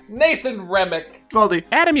 Brett. Nathan Remick. Valdi.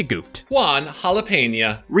 Adam you goofed. Juan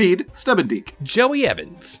Jalapena. Reed Stubbendeek. Joey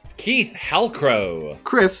Evans. Keith Halcrow.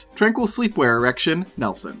 Chris Tranquil Sleepwear Erection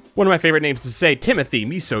Nelson. One of my favorite names to say, Timothy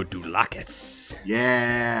Miso Dulakis.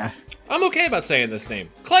 Yeah. I'm okay about saying this name.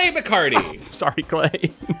 Clay McCarty. Sorry,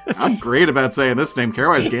 Clay. I'm great about saying this name.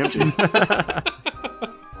 Caroline Gamgee.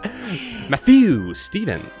 Matthew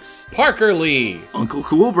Stevens. Parker Lee. Uncle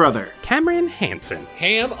Cool Brother. Cameron Hansen.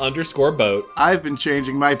 Ham_boat. I've been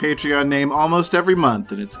changing my Patreon name almost every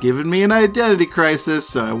month, and it's given me an identity crisis,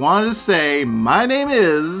 so I wanted to say my name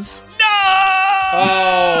is...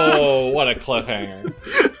 Oh, what a cliffhanger.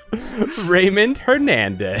 Raymond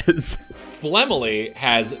Hernandez. Flemily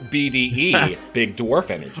has BDE, Big Dwarf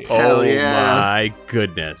Energy. Hell yeah. My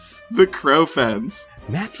goodness. The Crow Fence.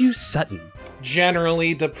 Matthew Sutton.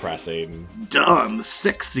 Generally depressing. Dumb,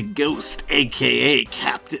 sexy ghost, a.k.a.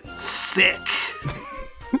 Captain Sick.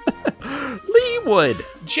 Lee Wood.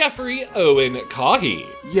 Jeffrey Owen Coggy.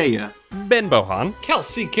 Yeah. Ben Bohan.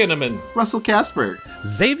 Kelsey Kinnaman. Russell Casper.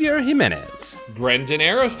 Xavier Jimenez. Brendan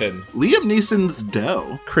Arafin. Liam Neeson's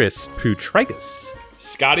Doe. Chris Putrigus.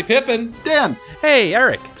 Scotty Pippen. Dan. Hey,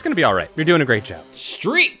 Eric. It's going to be all right. You're doing a great job.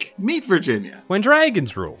 Streak. Meet Virginia. When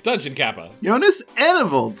Dragons Rule. Dungeon Kappa. Jonas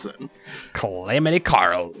Enevoldsen. Calamity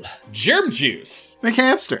Carl. Germ Juice.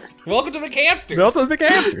 McHamster. Welcome to McHamsters. Welcome to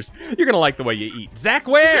McHamsters. You're going to like the way you eat. Zach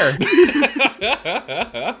Ware.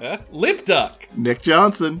 Lip Duck. Nick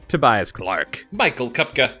Johnson. Tobias Clark. Michael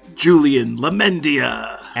Kupka. Julian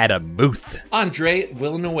Lamendia. Adam Booth. Andre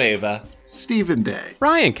Villanueva. Stephen Day.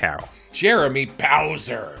 Ryan Carroll. Jeremy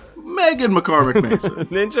Bowser. Megan McCormick Mason.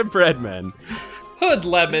 Ninja Breadman. Hood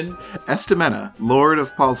Lemon. Estimena, Lord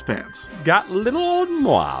of Paul's Pants. Got little old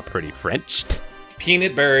moi pretty Frenched.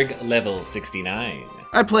 Peanutberg level 69.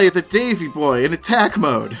 I play the Davy Boy in attack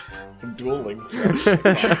mode. Some dueling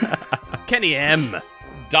stuff. Kenny M.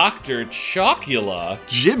 Dr. Chocula.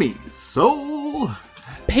 Jimmy Soul.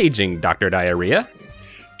 Paging Dr. Diarrhea.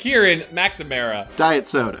 Kieran McNamara. Diet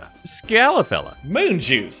Soda. Scalafella. Moon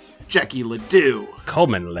Juice. Jackie Ledoux.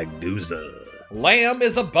 Coleman Legduza. Lamb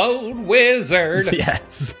is a bone wizard.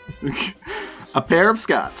 Yes. A pair of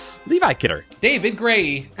Scots. Levi Kidder. David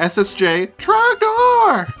Gray. SSJ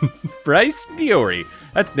Trogdor. Bryce Diori.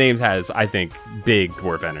 That name has, I think, big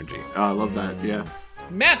dwarf energy. Oh, I love that, yeah.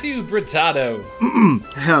 Matthew Brittato.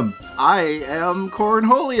 I am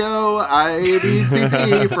Cornholio. I need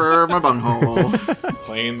CP for my bunghole.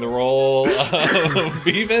 Playing the role of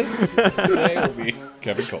Beavis today will be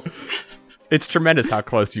Kevin Cole. It's tremendous how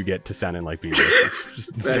close you get to sounding like Beavis. It's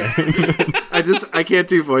just insane. I can't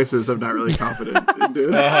do voices. I'm not really confident in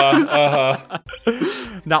doing it.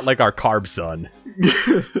 Not like our carb son.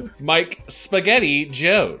 Mike Spaghetti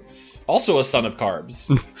Jones. Also a son of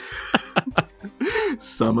carbs.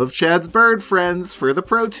 Some of Chad's bird friends for the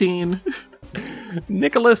protein.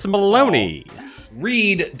 Nicholas Maloney.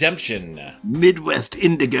 Reed Demption. Midwest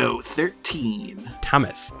Indigo 13.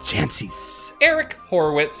 Thomas Jancis. Eric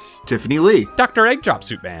Horowitz. Tiffany Lee. Dr. Eggdrop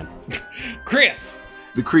Suit Man. Chris.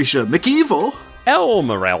 Lucretia McEvil.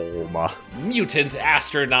 Elmerelma. Mutant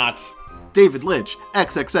Astronaut. David Lynch.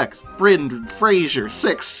 XXX. Brendan Fraser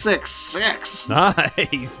 666.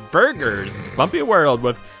 Nice. Burgers. Bumpy World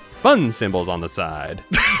with fun symbols on the side.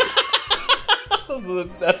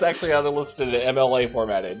 That's actually how they're listed in MLA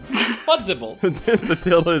formatted. Fun symbols. The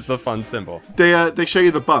tilde is the fun symbol. They show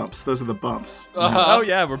you the bumps. Those are the bumps. Oh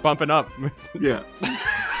yeah, we're bumping up. Yeah.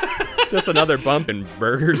 Just another bump in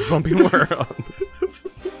Burgers Bumpy World.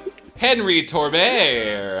 Henry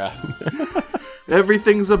Torbert.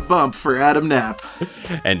 Everything's a bump for Adam Knapp.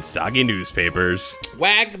 And soggy newspapers.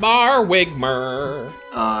 Wagmar Wigmer.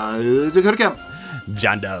 Dakota Kemp.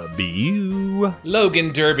 John W.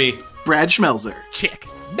 Logan Derby. Brad Schmelzer. Chick.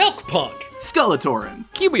 Milk Punk. Skullatorin.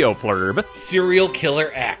 Cubio Flurb. Serial Killer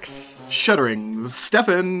X. Shuddering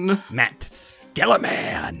Stefan. Matt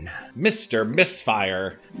Skellerman. Mr.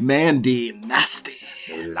 Misfire. Mandy Nasty.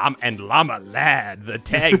 And Llama Lad, the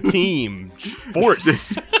tag team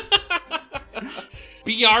force.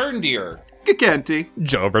 Bjarndir. Kakanti.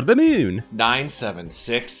 Jover the Moon.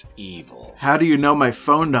 976 Evil. How do you know my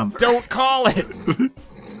phone number? Don't call it.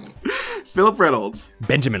 Philip Reynolds.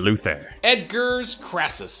 Benjamin Luther. Edgar's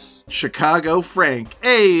Crassus. Chicago Frank.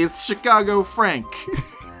 Hey, it's Chicago Frank.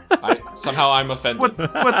 Somehow I'm offended.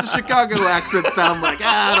 What's a Chicago accent sound like?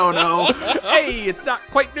 I don't know. Hey, it's not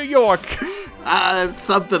quite New York.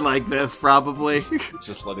 Something like this, probably.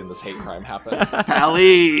 Just letting this hate crime happen.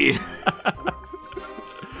 Pally.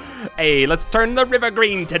 Hey, let's turn the river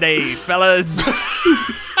green today, fellas.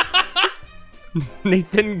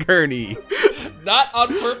 Nathan Gurney. Not on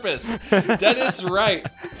purpose. Dennis Wright.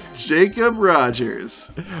 Jacob Rogers.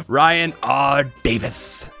 Ryan R.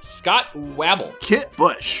 Davis. Scott Wabble. Kit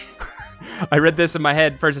Bush. I read this in my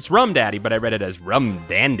head first. It's Rum Daddy, but I read it as Rum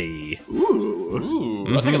Dandy. Ooh.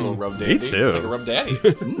 I'll take a little Rum Dandy. Me too. I'll take a Rum Daddy.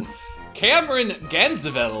 Cameron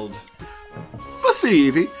Ganseveld.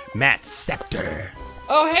 Fasivi. Matt Scepter.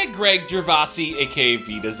 Oh, hey, Greg Gervasi, a.k.a.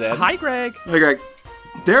 Vita Zen. Hi, Greg. Hi, Greg.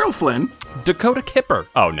 Daryl Flynn. Dakota Kipper.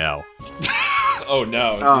 Oh, no. Oh,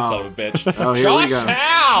 no. It's a son of a bitch. Oh, here Josh we go.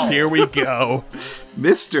 Howe. Here we go.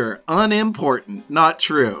 Mr. Unimportant. Not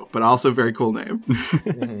true, but also very cool name.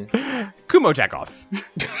 Kumo Chekhov.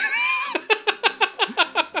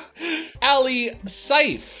 Ali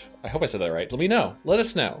Seif. I hope I said that right. Let me know. Let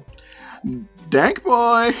us know. Dank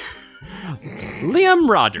Boy. Liam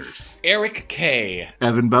Rogers. Eric K.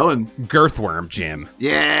 Evan Bowen. Girthworm Jim.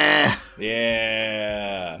 Yeah.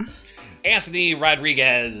 Yeah. Anthony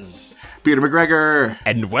Rodriguez. Peter McGregor.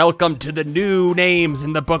 And welcome to the new names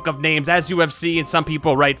in the Book of Names. As you have seen, some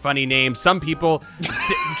people write funny names. Some people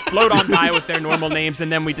float on by with their normal names,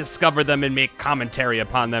 and then we discover them and make commentary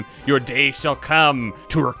upon them. Your day shall come.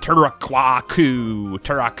 Turaku.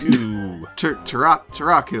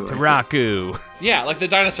 Turaku. Yeah, like the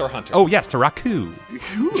dinosaur hunter. Oh, yes, Turaku.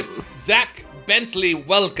 Zach Bentley,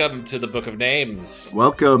 welcome to the Book of Names.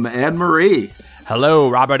 Welcome, Anne-Marie. Hello,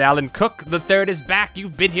 Robert Allen Cook. The third is back.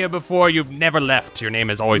 You've been here before. You've never left. Your name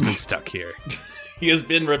has always been stuck here. He has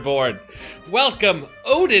been reborn. Welcome,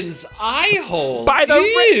 Odin's Eyehole. By the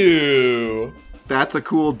Ew. That's a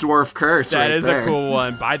cool dwarf curse right there. That is a cool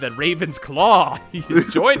one. By the Raven's Claw. He has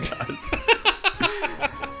joined us.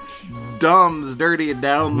 Dom's dirty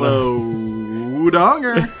down low.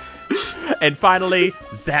 Donger. And finally,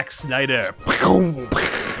 Zack Snyder.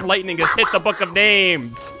 Lightning has hit the Book of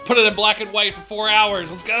Names. Put it in black and white for 4 hours.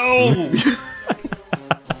 Let's go.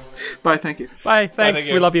 Bye, thank you. Bye, thanks. thank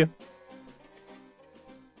you. We love you.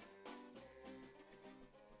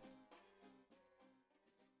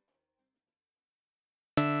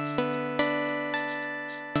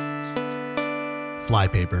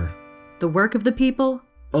 Flypaper. The work of the people,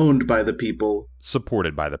 Owned by the people.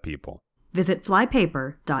 Supported by the people. visit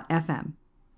flypaper.fm.